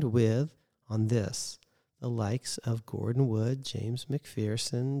stand with, on this, the likes of Gordon Wood, James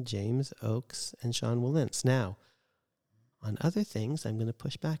McPherson, James Oakes, and Sean Wilentz. Now, on other things, I'm going to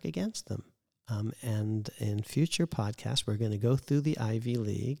push back against them. And in future podcasts, we're going to go through the Ivy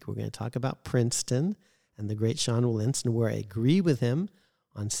League. We're going to talk about Princeton and the great Sean Wilentz, and where I agree with him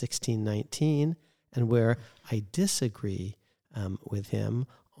on 1619, and where I disagree with him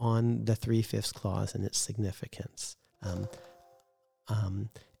on the 3/5 clause and its significance.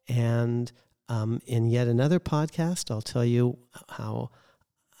 And in yet another podcast, I'll tell you how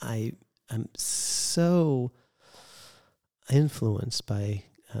I am so influenced by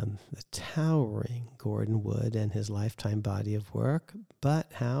the towering Gordon Wood and his lifetime body of work, but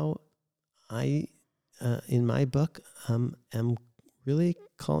how I in my book, am really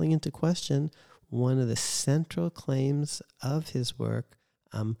calling into question one of the central claims of his work,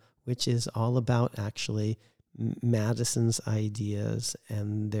 which is all about actually Madison's ideas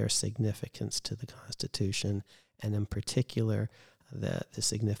and their significance to the Constitution, and in particular, the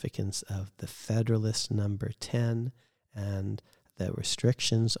significance of the Federalist Number 10 and the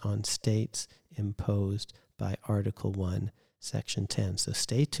restrictions on states imposed by Article 1, Section 10. So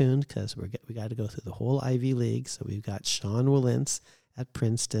stay tuned, because we got to go through the whole Ivy League. So we've got Sean Wilentz at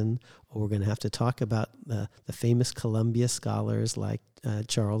Princeton, or we're going to have to talk about the famous Columbia scholars like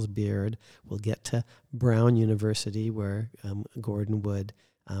Charles Beard. We'll get to Brown University, where Gordon Wood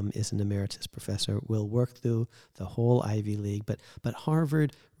is an emeritus professor. We'll work through the whole Ivy League. But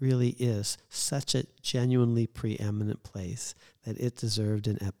Harvard really is such a genuinely preeminent place that it deserved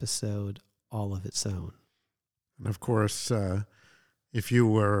an episode all of its own. And of course, if you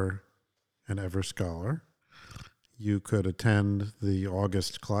were an Ever Scholar, you could attend the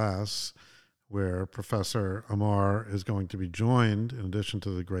August class where Professor Amar is going to be joined, in addition to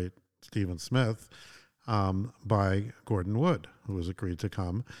the great Stephen Smith, by Gordon Wood, who has agreed to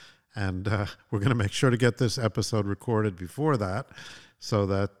come. And we're going to make sure to get this episode recorded before that so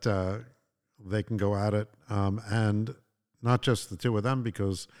that they can go at it. And not just the two of them,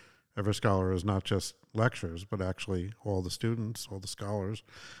 because EverScholar is not just lectures, but actually all the students, all the scholars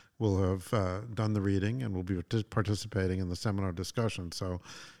will have done the reading and will be participating in the seminar discussion. So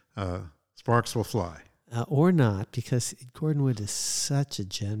sparks will fly. Or not, because Gordon Wood is such a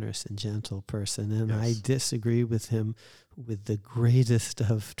generous and gentle person, and I disagree with him with the greatest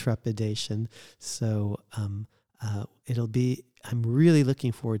of trepidation. So I'm really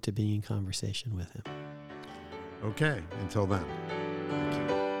looking forward to being in conversation with him. Okay, until then.